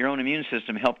system and let your own immune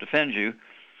system help defend you,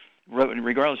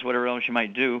 regardless of whatever else you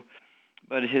might do.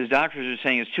 But his doctors are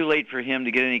saying it's too late for him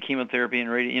to get any chemotherapy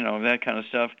and that kind of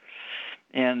stuff.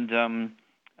 And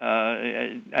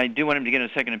I do want him to get a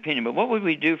second opinion. But what would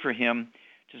we do for him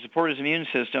to support his immune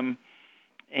system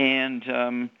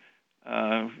and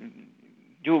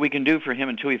do what we can do for him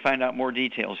until we find out more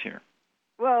details here?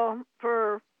 Well,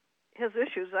 for his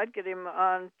issues, I'd get him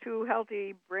on 2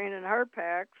 healthy brain and heart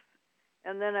packs,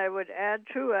 and then I would add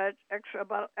to it extra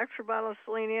bottle of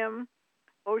selenium,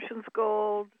 Ocean's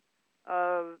Gold,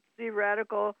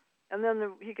 Z-Radical, and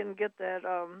then he can get that...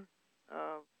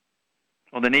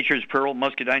 the Nature's Pearl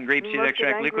Muscadine grapeseed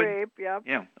extract liquid? Grape, yep.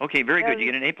 Yeah. Okay, very good. You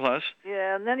get an A+.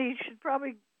 Yeah, and then he should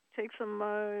probably take some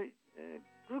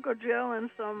glucogel and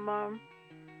some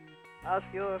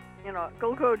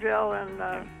glucogel and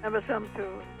MSM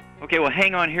too. Okay, well,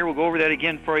 hang on here. We'll go over that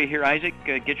again for you here, Isaac.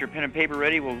 Get your pen and paper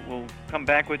ready. We'll come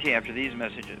back with you after these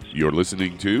messages. You're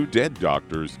listening to Dead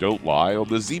Doctors Don't Lie on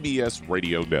the ZBS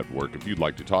Radio Network. If you'd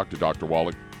like to talk to Dr.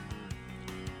 Wallach,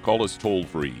 call us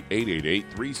toll-free,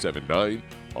 888-379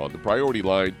 on the priority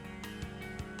line,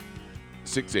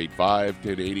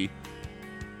 685-1080.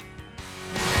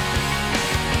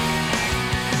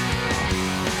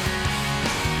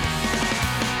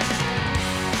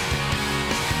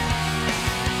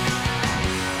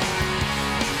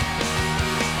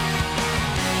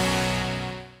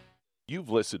 You've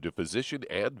listened to physician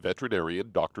and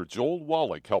veterinarian Dr. Joel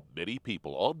Wallach help many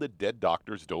people on the Dead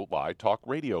Doctors Don't Lie talk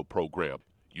radio program.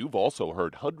 You've also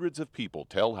heard hundreds of people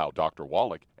tell how Dr.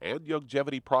 Wallach and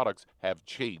Youngevity products have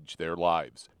changed their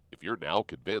lives. If you're now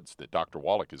convinced that Dr.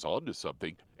 Wallach is onto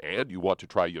something and you want to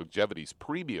try Youngevity's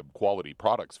premium quality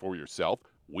products for yourself,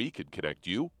 we can connect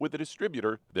you with a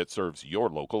distributor that serves your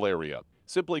local area.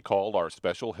 Simply call our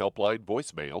special helpline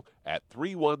voicemail at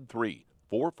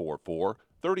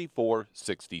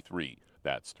 313-444-3463.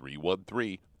 That's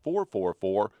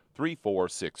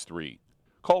 313-444-3463.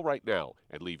 Call right now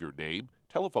and leave your name,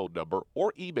 telephone number,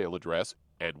 or email address,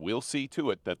 and we'll see to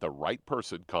it that the right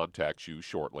person contacts you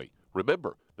shortly.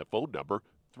 Remember, the phone number,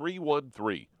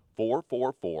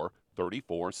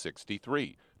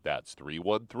 313-444-3463. That's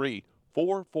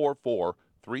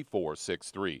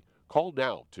 313-444-3463. Call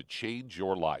now to change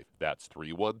your life. That's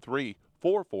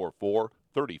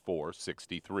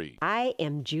 313-444-3463. I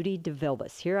am Judy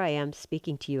DeVilbus. Here I am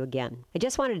speaking to you again. I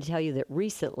just wanted to tell you that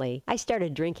recently I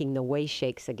started drinking the Whey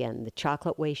Shakes again, the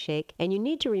chocolate Whey Shake. And you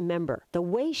need to remember, the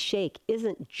Whey Shake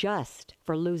isn't just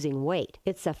for losing weight.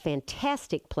 It's a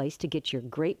fantastic place to get your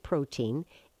great protein.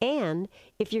 And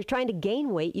if you're trying to gain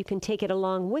weight, you can take it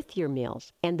along with your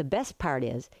meals. And the best part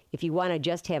is, if you want to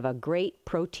just have a great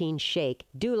protein shake,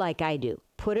 do like I do.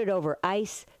 Put it over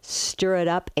ice, stir it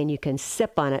up, and you can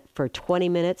sip on it for 20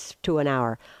 minutes to an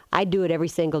hour. I do it every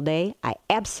single day. I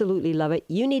absolutely love it.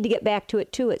 You need to get back to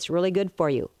it too. It's really good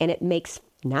for you. And it makes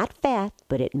not fat,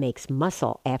 but it makes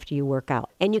muscle after you work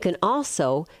out. And you can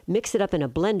also mix it up in a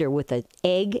blender with an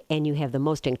egg, and you have the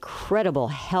most incredible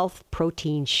health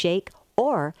protein shake.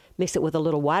 Or mix it with a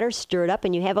little water, stir it up,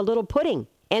 and you have a little pudding.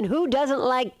 And who doesn't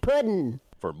like pudding?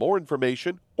 For more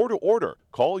information or to order,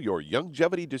 call your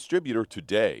Youngevity distributor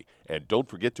today. And don't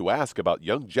forget to ask about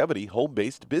Youngevity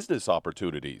home-based business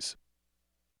opportunities.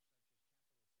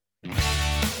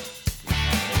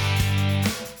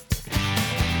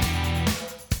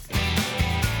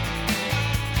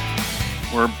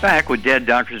 We're back with Dead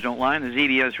Doctors Don't Lie on the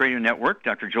ZBS Radio Network.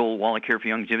 Dr. Joel Wallach here for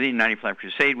Youngevity, 95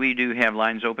 Crusade. We do have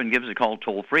lines open. Give us a call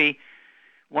toll-free,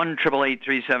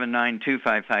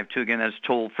 1-888-379-2552. Again, that's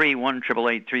toll-free,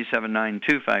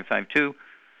 1-888-379-2552.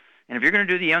 And if you're going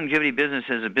to do the Youngevity business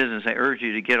as a business, I urge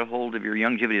you to get a hold of your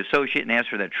Youngevity associate and ask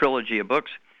for that trilogy of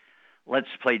books. Let's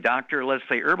Play Doctor, Let's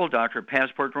Play Herbal Doctor,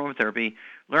 Passport Aromatherapy.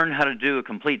 Learn how to do a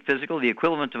complete physical, the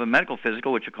equivalent of a medical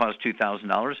physical, which will cost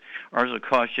 $2,000. Ours will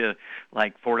cost you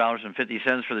like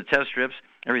 $4.50 for the test strips.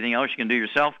 Everything else you can do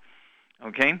yourself.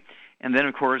 Okay? And then,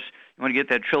 of course, you want to get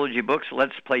that trilogy of books,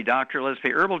 Let's Play Doctor, Let's Play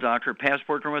Herbal Doctor,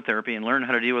 Passport Aromatherapy, and learn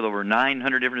how to deal with over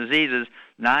 900 different diseases,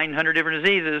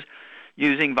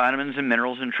 using vitamins and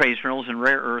minerals and trace minerals and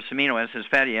rare earths, amino acids,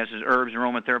 fatty acids, herbs, and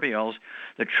aromatherapy oils.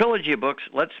 The trilogy of books,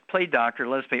 Let's Play Doctor,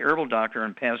 Let's Play Herbal Doctor,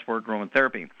 and Passport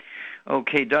Aromatherapy.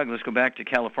 Okay, Doug, let's go back to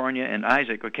California and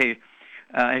Isaac. Okay,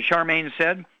 As Charmaine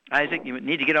said, Isaac, you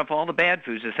need to get off all the bad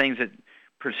foods, the things that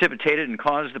precipitated and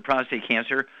caused the prostate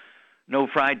cancer. No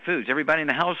fried foods. Everybody in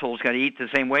the household's got to eat the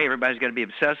same way. Everybody's got to be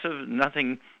obsessive.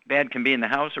 Nothing bad can be in the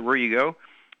house or where you go.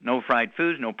 No fried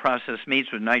foods, no processed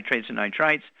meats with nitrates and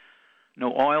nitrites,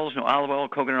 no oils, no olive oil,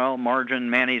 coconut oil, margarine,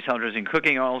 mayonnaise, salad dressing,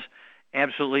 cooking oils.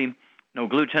 Absolutely no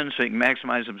gluten, so you can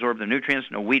maximize absorb the nutrients.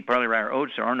 No wheat, barley, rye, or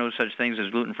oats. There are no such things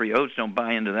as gluten-free oats. Don't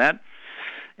buy into that.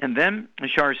 And then, as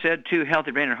Shar said, 2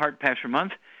 healthy brain and heart packs per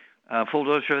month, full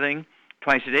dose for everything,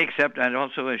 twice a day, except I'd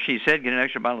also, as she said, get an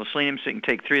extra bottle of selenium so you can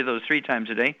take 3 of those 3 times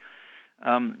a day.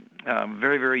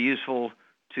 Very, very useful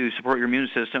to support your immune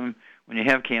system when you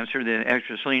have cancer, the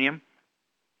extra selenium.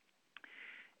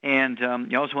 And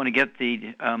you also want to get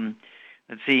the,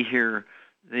 let's see here,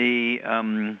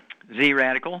 the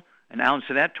Z-Radical, an ounce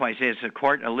of that twice a day. It's a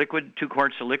quart of liquid, 2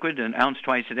 quarts of liquid, an ounce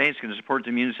twice a day. It's going to support the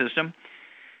immune system.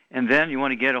 And then you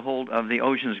want to get a hold of the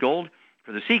Ocean's Gold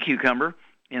for the sea cucumber.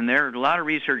 And there's a lot of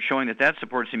research showing that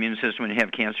supports the immune system when you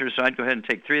have cancer. So I'd go ahead and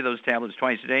take 3 of those tablets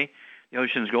twice a day, the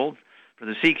Ocean's Gold for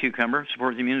the sea cucumber,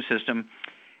 support the immune system.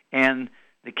 And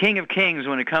the king of kings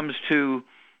when it comes to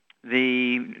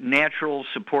the natural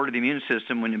support of the immune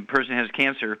system when a person has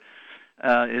cancer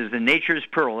is the Nature's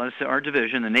Pearl. That's our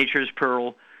division. The Nature's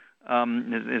Pearl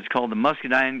is called the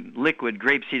muscadine liquid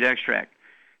grapeseed extract.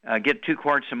 Get 2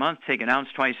 quarts a month, take an ounce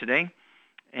twice a day.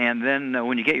 And then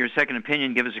when you get your second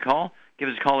opinion, give us a call. Give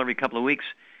us a call every couple of weeks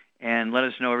and let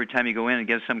us know every time you go in and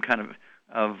get some kind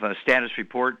of status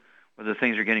report, whether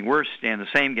things are getting worse, staying the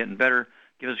same, getting better.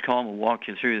 Give us a call and we'll walk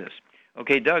you through this.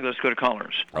 Okay, Doug, let's go to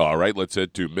callers. All right, let's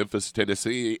head to Memphis,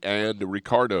 Tennessee. And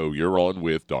Ricardo, you're on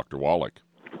with Dr. Wallach.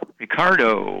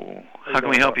 Ricardo, how can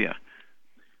we help you?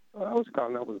 I was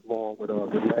calling. I was born with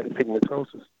retinitis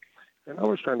pigmentosus. And I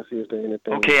was trying to see if there's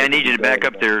anything... Okay, I need you to back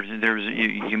up there.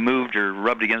 You moved or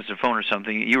rubbed against the phone or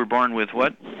something. You were born with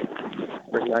what?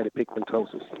 Retinitis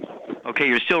pigmentosus. Okay,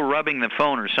 you're still rubbing the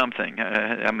phone or something.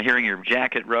 I'm hearing your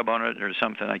jacket rub on it or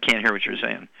something. I can't hear what you're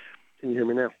saying. Can you hear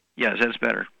me now? Yes, that's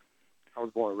better. I was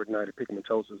born with retinitis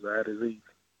pigmentosus, eye disease.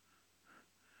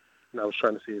 And I was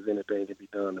trying to see if anything can be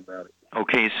done about it.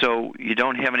 Okay, so you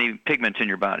don't have any pigment in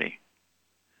your body?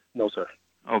 No, sir.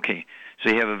 Okay, so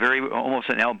you have almost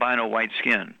an albino white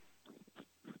skin.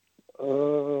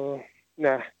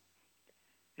 Nah.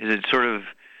 Is it sort of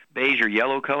beige or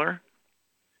yellow color?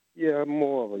 Yeah,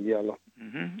 more of a yellow.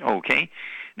 Mm-hmm. Okay.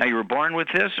 Now, you were born with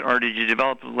this, or did you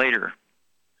develop it later?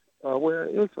 Well,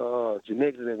 it's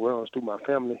genetics that runs through my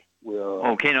family.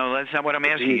 Okay, no, that's not what I'm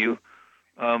asking you.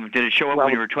 Did it show up when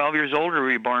you were 12 years old, or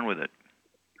were you born with it?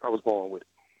 I was born with it.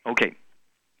 Okay.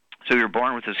 So you were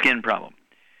born with a skin problem?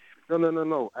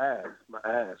 No. Eyes. My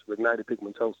eyes. Retinitis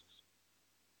pigmentosus.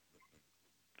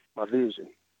 My vision.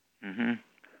 Mm-hmm.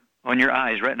 On your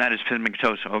eyes, retinitis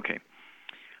pigmentosus. Okay.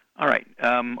 All right.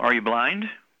 Are you blind?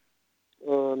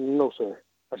 No, sir.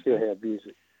 I still have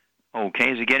vision.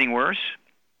 Okay. Is it getting worse?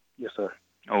 Yes, sir.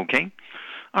 Okay.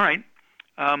 All right.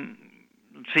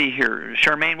 Let's see here.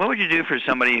 Charmaine, what would you do for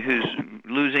somebody who's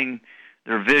losing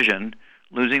their vision?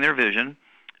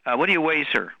 What do you weigh,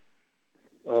 sir?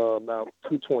 About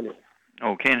 220.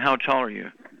 Okay, and how tall are you?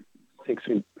 6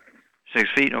 feet. 6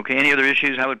 feet, okay. Any other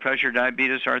issues? High blood pressure,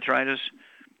 diabetes, arthritis?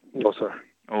 No, sir.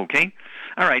 Okay.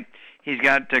 All right. He's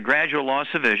got gradual loss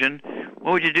of vision.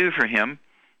 What would you do for him,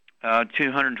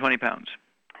 220 pounds?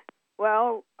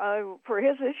 Well, for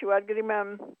his issue, I'd get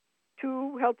him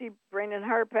 2 healthy brain and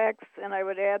heart packs, and I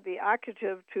would add the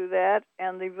Occutive to that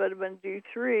and the vitamin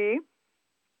D3,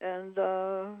 and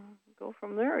go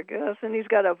from there, I guess. And he's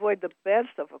got to avoid the bad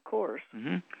stuff, of course.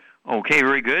 Mm-hmm. Okay,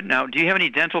 very good. Now, do you have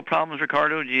any dental problems,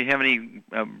 Ricardo? Do you have any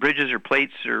bridges or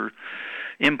plates or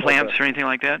implants or anything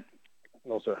like that?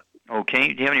 No, sir.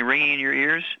 Okay. Do you have any ringing in your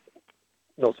ears?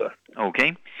 No, sir.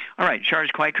 Okay. All right. Char's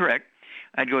quite correct.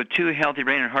 I'd go with 2 healthy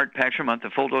brain and heart packs per month, a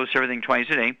full dose, everything twice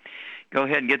a day. Go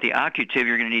ahead and get the Occutive.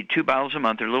 You're going to need 2 bottles a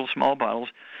month. They're little small bottles.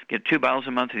 Get 2 bottles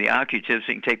a month of the Occutive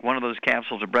so you can take 1 of those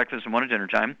capsules at breakfast and 1 at dinner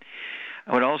time.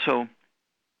 I would also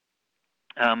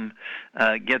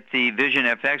get the Vision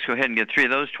FX. Go ahead and get 3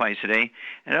 of those twice a day.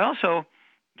 And also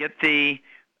get the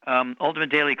Ultimate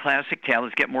Daily Classic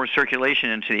tablets. Get more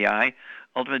circulation into the eye.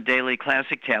 Ultimate Daily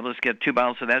Classic tablets. Get 2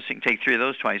 bottles of that so you can take 3 of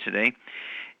those twice a day.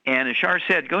 And as Shar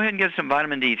said, go ahead and get some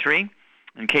vitamin D3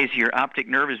 in case your optic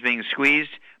nerve is being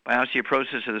squeezed by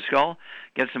osteoporosis of the skull.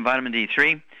 Get some vitamin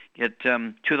D3. Get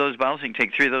 2 of those bottles. You can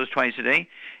take 3 of those twice a day.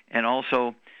 And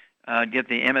also get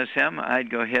the MSM. I'd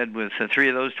go ahead with 3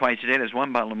 of those twice a day. That's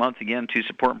 1 bottle a month, again, to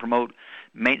support and promote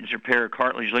maintenance, repair,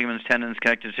 cartilage, ligaments, tendons,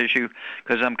 connective tissue,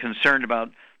 because I'm concerned about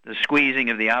the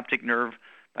squeezing of the optic nerve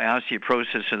by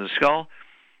osteoporosis of the skull.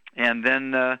 and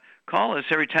then call us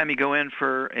every time you go in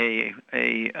for a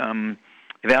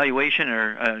evaluation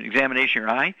or examination of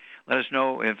your eye. Let us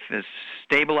know if it's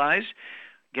stabilized,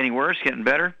 getting worse, getting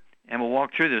better, and we'll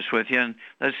walk through this with you, and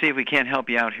let's see if we can't help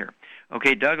you out here.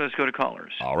 Okay, Doug, let's go to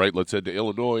callers. All right, let's head to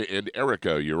Illinois. And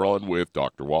Erica, you're on with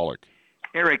Dr. Wallach.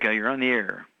 Erica, you're on the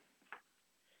air.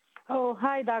 Oh,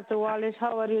 hi, Dr. Wallace.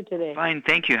 How are you today? Fine,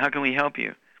 thank you. How can we help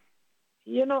you?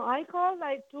 You know, I called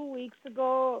like 2 weeks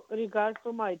ago regards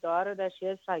to my daughter that she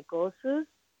has psychosis.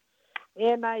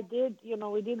 And I did,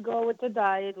 we did go with the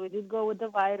diet. We did go with the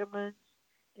vitamins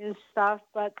and stuff.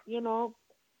 But,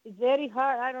 it's very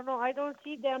hard. I don't know. I don't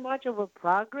see that much of a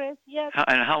progress yet.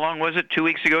 And how long was it? 2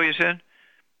 weeks ago, you said?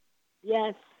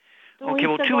 Yes. 2 Okay,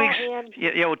 well, weeks 2 ago,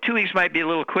 weeks. Well, 2 weeks might be a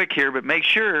little quick here, but make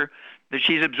sure that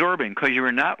she's absorbing, because you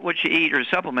are not what you eat or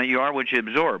supplement. You are what you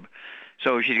absorb.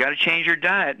 So she's got to change her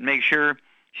diet and make sure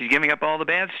she's giving up all the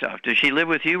bad stuff. Does she live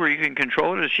with you where you can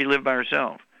control it, or does she live by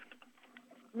herself?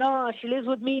 No, she lives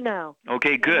with me now.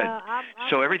 Okay, good.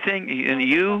 So everything, and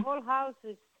you... The whole house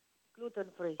is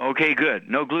gluten-free. Okay, good.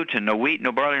 No gluten, no wheat,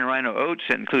 no barley, no rye, no oats.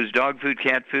 That includes dog food,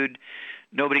 cat food.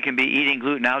 Nobody can be eating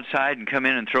gluten outside and come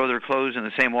in and throw their clothes in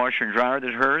the same washer and dryer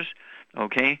that hers.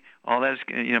 Okay, all that's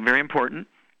very important.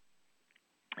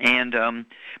 And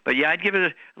but yeah, I'd give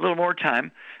it a little more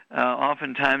time.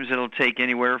 Oftentimes, it'll take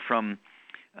anywhere from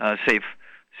say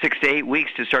 6 to 8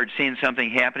 weeks to start seeing something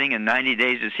happening, and 90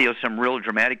 days to see some real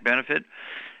dramatic benefit.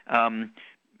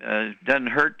 Doesn't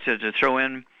hurt to throw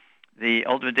in the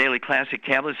Ultimate Daily Classic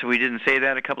tablets. So we didn't say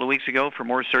that a couple of weeks ago, for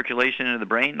more circulation into the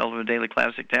brain. Ultimate Daily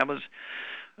Classic tablets,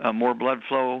 more blood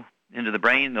flow into the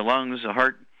brain, the lungs, the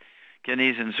heart,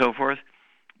 kidneys, and so forth.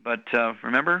 But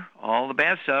remember, all the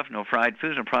bad stuff: no fried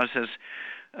foods, no processed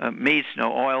meats,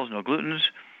 no oils, no glutens.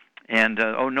 And,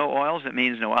 no oils, that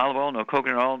means no olive oil, no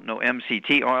coconut oil, no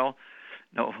MCT oil,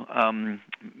 no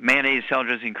mayonnaise, salad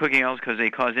dressing, cooking oils, because they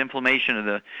cause inflammation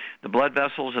of the blood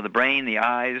vessels of the brain, the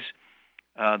eyes,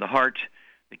 the heart,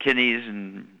 the kidneys,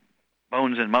 and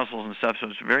bones and muscles and stuff. So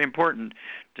it's very important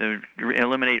to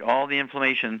eliminate all the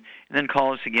inflammation, and then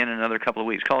call us again in another couple of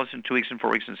weeks. Call us in 2 weeks and 4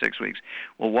 weeks and 6 weeks.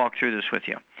 We'll walk through this with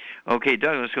you. Okay,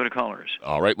 Doug, let's go to callers.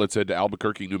 All right, let's head to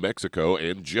Albuquerque, New Mexico.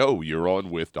 And Joe, you're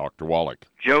on with Dr. Wallach.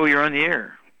 Joe, you're on the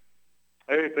air.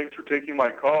 Hey, thanks for taking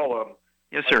my call.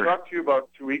 Yes, sir. I talked to you about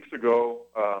 2 weeks ago.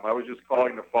 I was just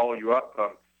calling to follow you up.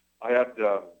 I had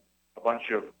a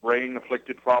bunch of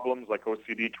brain-afflicted problems like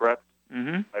OCD, Tourette's.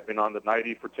 Mm-hmm. I've been on the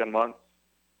 90 for 10 months.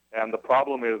 And the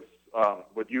problem is,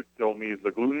 what you told me is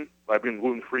the gluten. I've been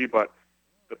gluten-free, but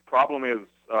the problem is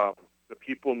the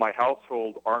people in my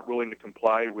household aren't willing to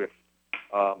comply with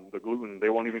the gluten. They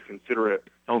won't even consider it.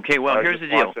 Okay, well, here's the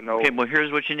deal. Okay, well,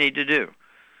 here's what you need to do.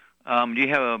 Do you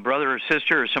have a brother or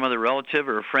sister or some other relative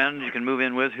or a friend you can move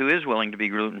in with who is willing to be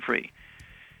gluten-free?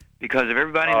 Because if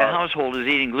everybody in the household is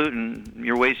eating gluten,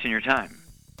 you're wasting your time.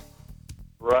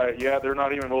 Right, yeah, they're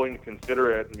not even willing to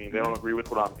consider it. I mean, they don't agree with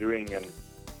what I'm doing, and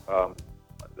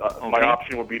my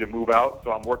option would be to move out,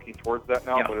 so I'm working towards that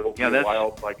now, but it'll be a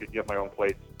while so I could get my own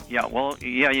place. Yeah, well,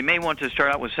 you may want to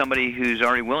start out with somebody who's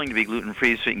already willing to be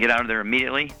gluten-free so you can get out of there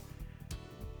immediately.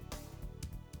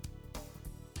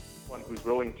 One who's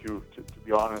willing to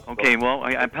be honest. Okay, well,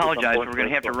 I apologize. We're going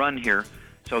to have to run here.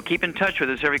 So keep in touch with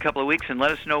us every couple of weeks and let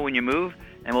us know when you move,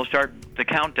 and we'll start the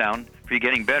countdown for you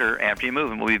getting better after you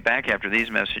move, and we'll be back after these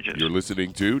messages. You're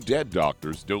listening to Dead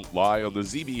Doctors Don't Lie on the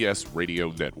ZBS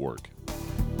Radio Network.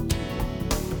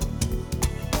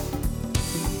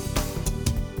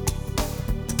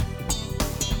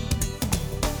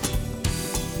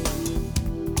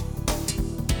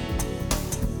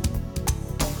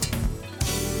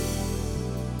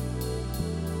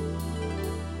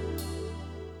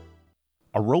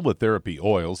 Aromatherapy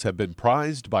oils have been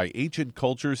prized by ancient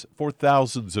cultures for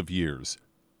thousands of years.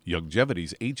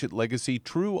 Youngevity's ancient legacy,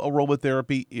 True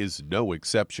Aromatherapy, is no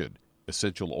exception.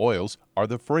 Essential oils are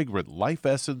the fragrant life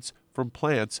essence from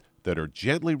plants that are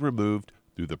gently removed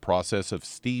through the process of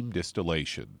steam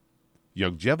distillation.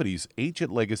 Youngevity's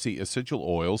ancient legacy essential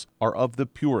oils are of the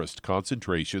purest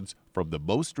concentrations from the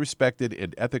most respected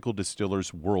and ethical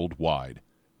distillers worldwide.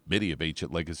 Many of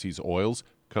Ancient Legacy's oils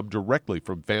come directly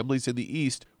from families in the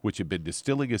East which have been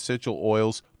distilling essential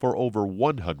oils for over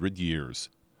 100 years.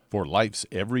 For life's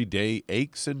everyday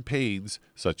aches and pains,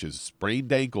 such as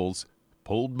sprained ankles,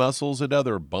 pulled muscles, and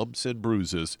other bumps and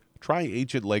bruises, try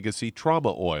Ancient Legacy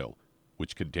Trauma Oil,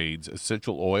 which contains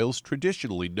essential oils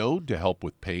traditionally known to help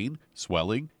with pain,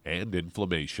 swelling, and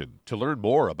inflammation. To learn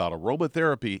more about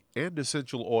aromatherapy and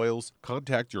essential oils,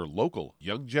 contact your local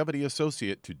Youngevity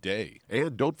associate today.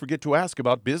 And don't forget to ask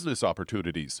about business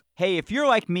opportunities. Hey, if you're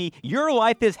like me, your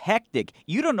life is hectic.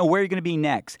 You don't know where you're going to be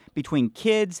next. Between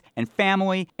kids and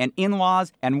family and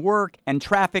in-laws and work and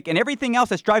traffic and everything else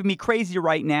that's driving me crazy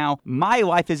right now, my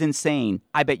life is insane.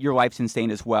 I bet your life's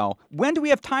insane as well. When do we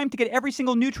have time to get every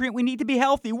single nutrient we need to be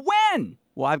healthy? When?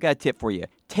 Well, I've got a tip for you.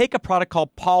 Take a product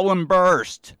called Pollen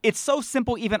Burst. It's so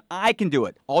simple, even I can do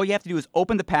it. All you have to do is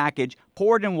open the package,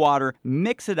 pour it in water,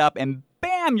 mix it up, and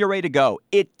bam, you're ready to go.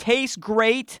 It tastes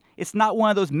great. It's not one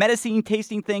of those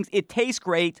medicine-tasting things. It tastes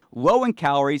great, low in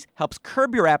calories, helps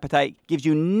curb your appetite, gives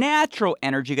you natural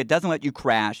energy that doesn't let you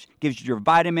crash, gives you your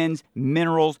vitamins,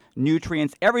 minerals,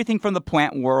 nutrients, everything from the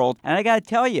plant world. And I got to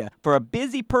tell you, for a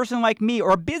busy person like me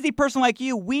or a busy person like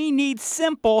you, we need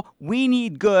simple, we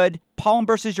need good. Pollen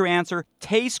Burst is your answer.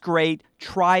 Tastes great.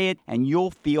 Try it, and you'll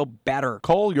feel better.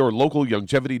 Call your local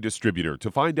Youngevity distributor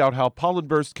to find out how Pollen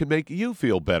Burst can make you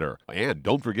feel better. And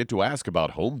don't forget to ask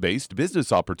about home-based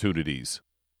business opportunities.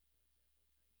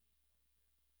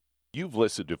 You've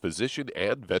listened to physician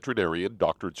and veterinarian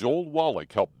Dr. Joel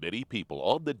Wallach help many people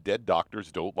on the Dead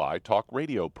Doctors Don't Lie talk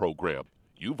radio program.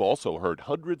 You've also heard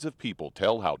hundreds of people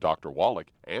tell how Dr. Wallach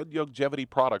and Youngevity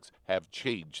products have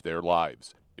changed their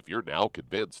lives. If you're now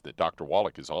convinced that Dr.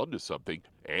 Wallach is onto something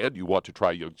and you want to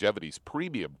try Youngevity's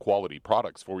premium quality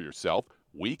products for yourself,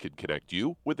 we can connect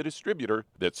you with a distributor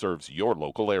that serves your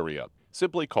local area.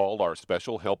 Simply call our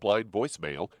special helpline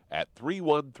voicemail at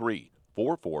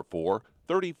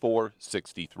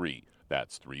 313-444-3463.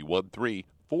 That's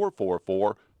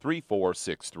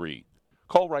 313-444-3463.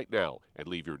 Call right now and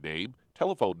leave your name,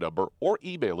 telephone number, or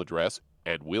email address,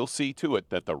 and we'll see to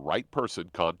it that the right person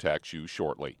contacts you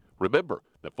shortly. Remember,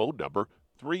 the phone number,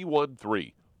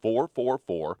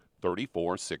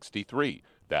 313-444-3463.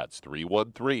 That's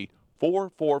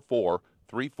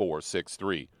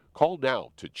 313-444-3463. Call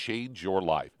now to change your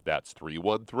life. That's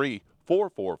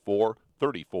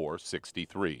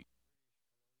 313-444-3463.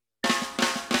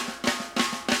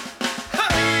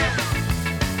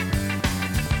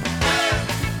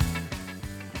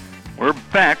 We're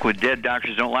back with Dead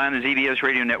Doctors Don't Lie on the ZBS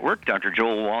Radio Network. Dr.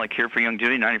 Joel Wallach here for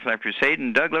Youngevity 95 Crusade.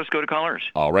 And Doug, let's go to callers.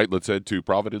 All right, let's head to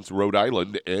Providence, Rhode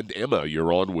Island. And Emma,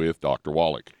 you're on with Dr.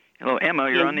 Wallach. Hello, Emma.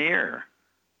 You're on the air.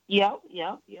 Yep.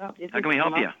 How can we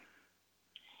help you?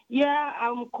 Yeah,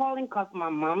 I'm calling because my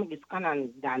mom is kind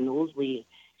of diagnosed with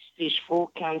stage 4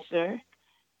 cancer.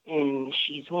 And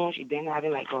she's home. She's been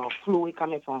having like a fluid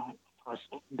coming from her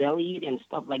belly and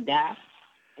stuff like that.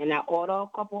 And I ordered a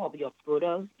couple of your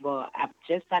products, but I've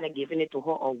just started giving it to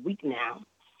her a week now.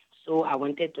 So I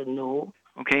wanted to know.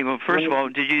 Okay, well, first of all,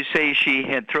 did you say she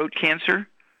had throat cancer?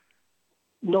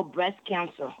 No, breast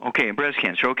cancer. Okay, breast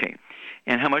cancer, okay.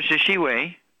 And how much does she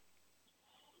weigh?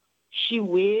 She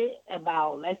weighs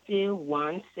about, let's say,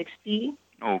 160.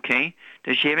 Okay.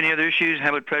 Does she have any other issues?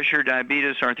 High blood pressure,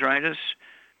 diabetes, arthritis?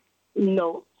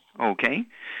 No. Okay.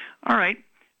 All right.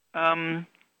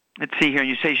 Let's see here.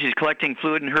 You say she's collecting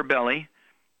fluid in her belly.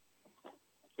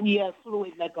 Yeah,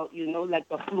 fluid, like the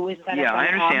fluid. Yeah, I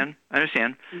understand.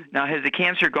 Mm-hmm. Now, has the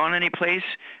cancer gone any place?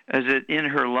 Is it in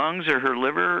her lungs or her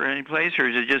liver or any place, or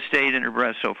has it just stayed in her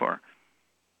breast so far?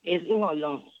 It's in her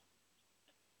lungs.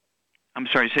 I'm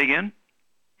sorry, say again?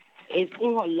 It's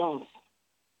in her lungs.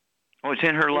 Oh, it's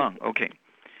in her lung. Okay.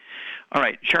 All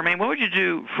right. Charmaine, what would you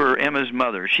do for Emma's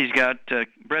mother? She's got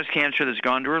breast cancer that's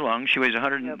gone to her lung. She weighs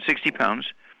 160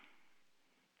 pounds.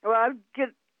 Well, I'd get,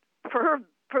 for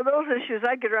those issues,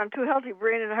 I'd get her on 2 healthy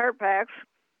brain and heart packs,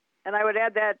 and I would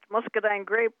add that muscadine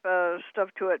grape stuff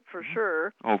to it for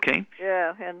sure. Okay.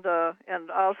 Yeah, and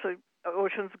also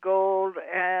Ocean's Gold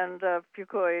and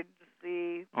Fucoid.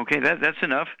 Okay, that's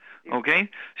enough. Okay,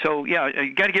 so yeah,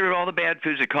 you got to get rid of all the bad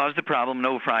foods that cause the problem.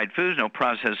 No fried foods, no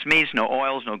processed meats, no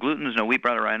oils, no glutens, no wheat,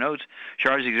 butter, rye, and oats.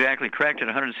 Char is exactly correct at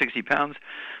 160 pounds.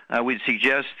 We'd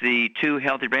suggest the 2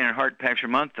 healthy brain and heart packs per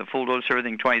month, the full dose of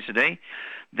everything twice a day.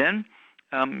 Then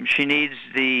she needs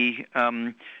the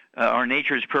our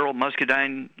Nature's Pearl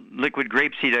Muscadine liquid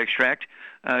grapeseed extract.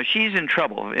 She's in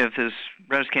trouble if this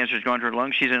breast cancer has gone to her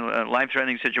lungs. She's in a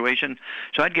life-threatening situation.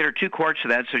 So I'd get her 2 quarts of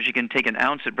that so she can take an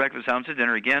ounce at breakfast, ounce at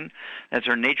dinner. Again, that's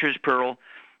our Nature's Pearl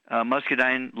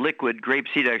Muscadine liquid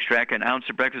grapeseed extract, an ounce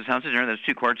at breakfast, ounce at dinner. That's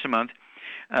 2 quarts a month.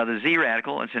 The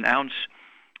Z-Radical, it's an ounce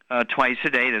twice a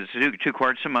day. That's 2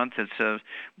 quarts a month. It's a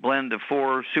blend of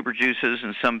 4 super juices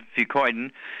and some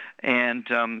fucoidin. And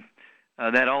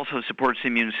that also supports the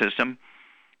immune system.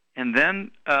 And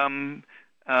then Char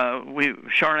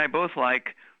and I both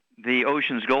like the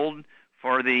Ocean's Gold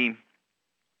for the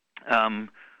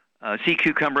sea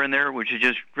cucumber in there, which is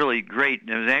just really great.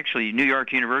 It was actually New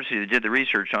York University that did the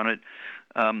research on it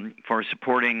for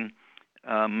supporting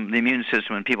the immune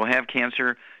system when people have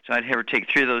cancer. So I'd have her take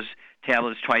 3 of those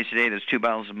tablets twice a day. That's 2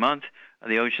 bottles a month of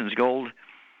the Ocean's Gold.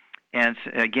 And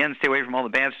again, stay away from all the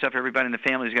bad stuff. Everybody in the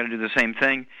family's got to do the same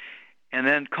thing. And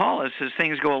then call us as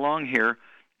things go along here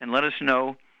and let us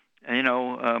know,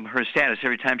 her status.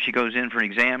 Every time she goes in for an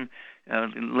exam,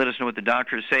 let us know what the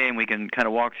doctors say, and we can kind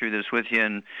of walk through this with you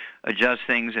and adjust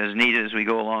things as needed as we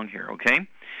go along here, okay?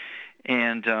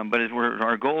 And but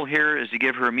our goal here is to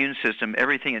give her immune system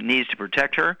everything it needs to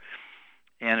protect her.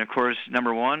 And, of course,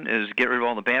 number 1 is get rid of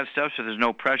all the bad stuff so there's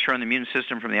no pressure on the immune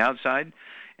system from the outside.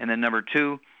 And then number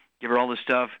 2, give her all the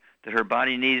stuff that her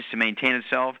body needs to maintain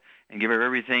itself and give her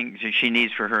everything that she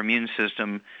needs for her immune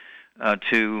system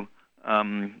to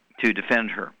defend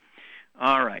her.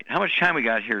 All right. How much time we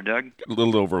got here, Doug? A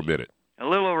little over a minute. A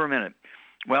little over a minute.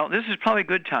 Well, this is probably a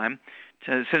good time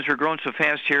since we're growing so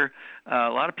fast here. A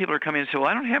lot of people are coming and say, "Well,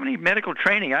 I don't have any medical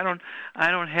training. I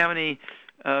don't have any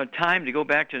time to go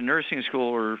back to nursing school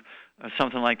or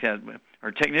something like that,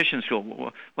 or technician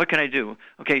school. What can I do?"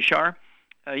 Okay, Shar,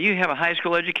 you have a high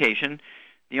school education.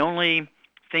 The only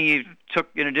thing you took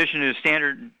in addition to a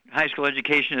standard high school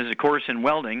education is a course in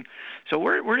welding. So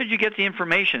where did you get the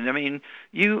information? I mean,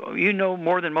 you know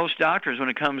more than most doctors when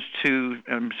it comes to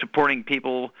supporting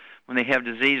people when they have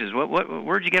diseases.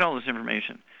 Where'd you get all this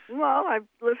information? Well, I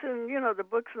listened, the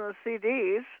books and the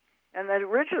CDs, and then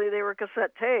originally they were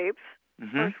cassette tapes.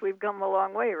 Mm-hmm. Of course, we've come a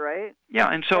long way, right? Yeah,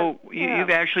 and so you've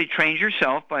actually trained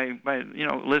yourself by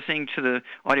listening to the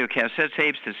audio cassette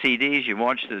tapes, the CDs. You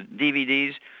watched the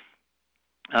DVDs.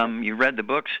 You read the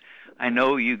books. I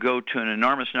know you go to an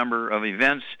enormous number of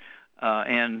events,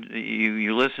 and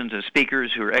you listen to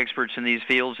speakers who are experts in these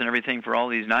fields and everything for all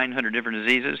these 900 different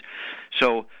diseases.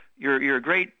 So you're a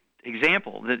great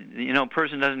example that a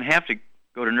person doesn't have to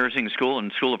go to nursing school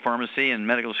and school of pharmacy and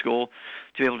medical school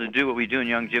to be able to do what we do in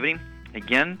Youngevity.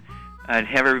 Again, I'd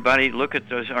have everybody look at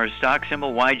our stock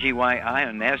symbol YGYI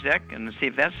on NASDAQ and see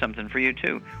if that's something for you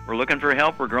too. We're looking for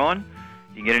help. We're growing.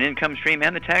 You get an income stream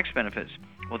and the tax benefits.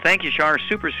 Well, thank you, Shar.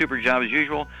 Super job as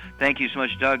usual. Thank you so much,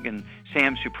 Doug and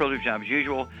Sam. Superlative job as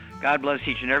usual. God bless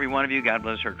each and every one of you. God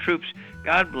bless our troops.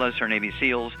 God bless our Navy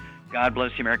SEALs. God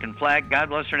bless the American flag. God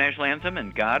bless our national anthem.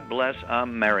 And God bless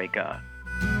America.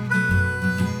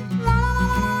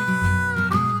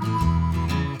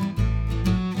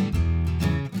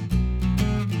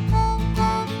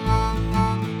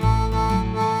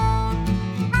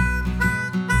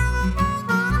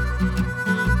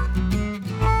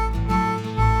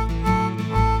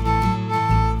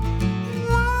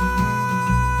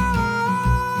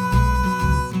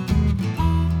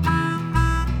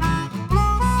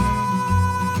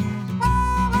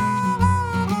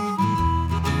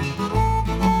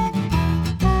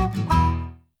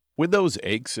 When those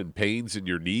aches and pains in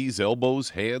your knees, elbows,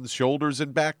 hands, shoulders,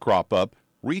 and back crop up,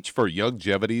 reach for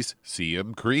Youngevity's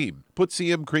CM Cream. Put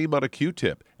CM Cream on a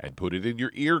Q-tip and put it in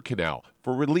your ear canal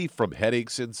for relief from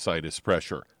headaches and sinus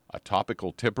pressure. A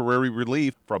topical temporary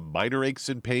relief from minor aches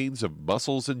and pains of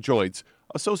muscles and joints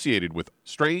associated with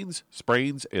strains,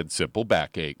 sprains, and simple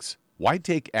backaches. Why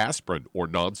take aspirin or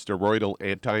non-steroidal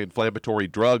anti-inflammatory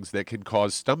drugs that can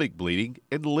cause stomach bleeding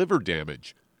and liver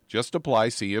damage? Just apply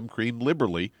CM Cream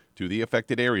liberally to the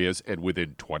affected areas, and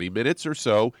within 20 minutes or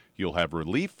so, you'll have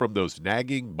relief from those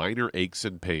nagging minor aches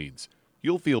and pains.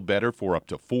 You'll feel better for up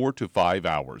to 4 to 5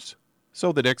 hours.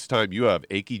 So the next time you have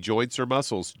achy joints or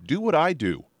muscles, do what I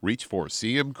do. Reach for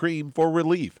CM Cream for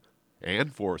relief.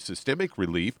 And for systemic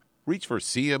relief, reach for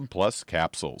CM Plus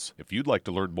capsules. If you'd like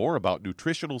to learn more about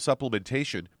nutritional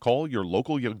supplementation, call your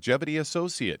local Youngevity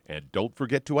associate, and don't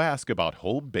forget to ask about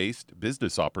home-based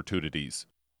business opportunities.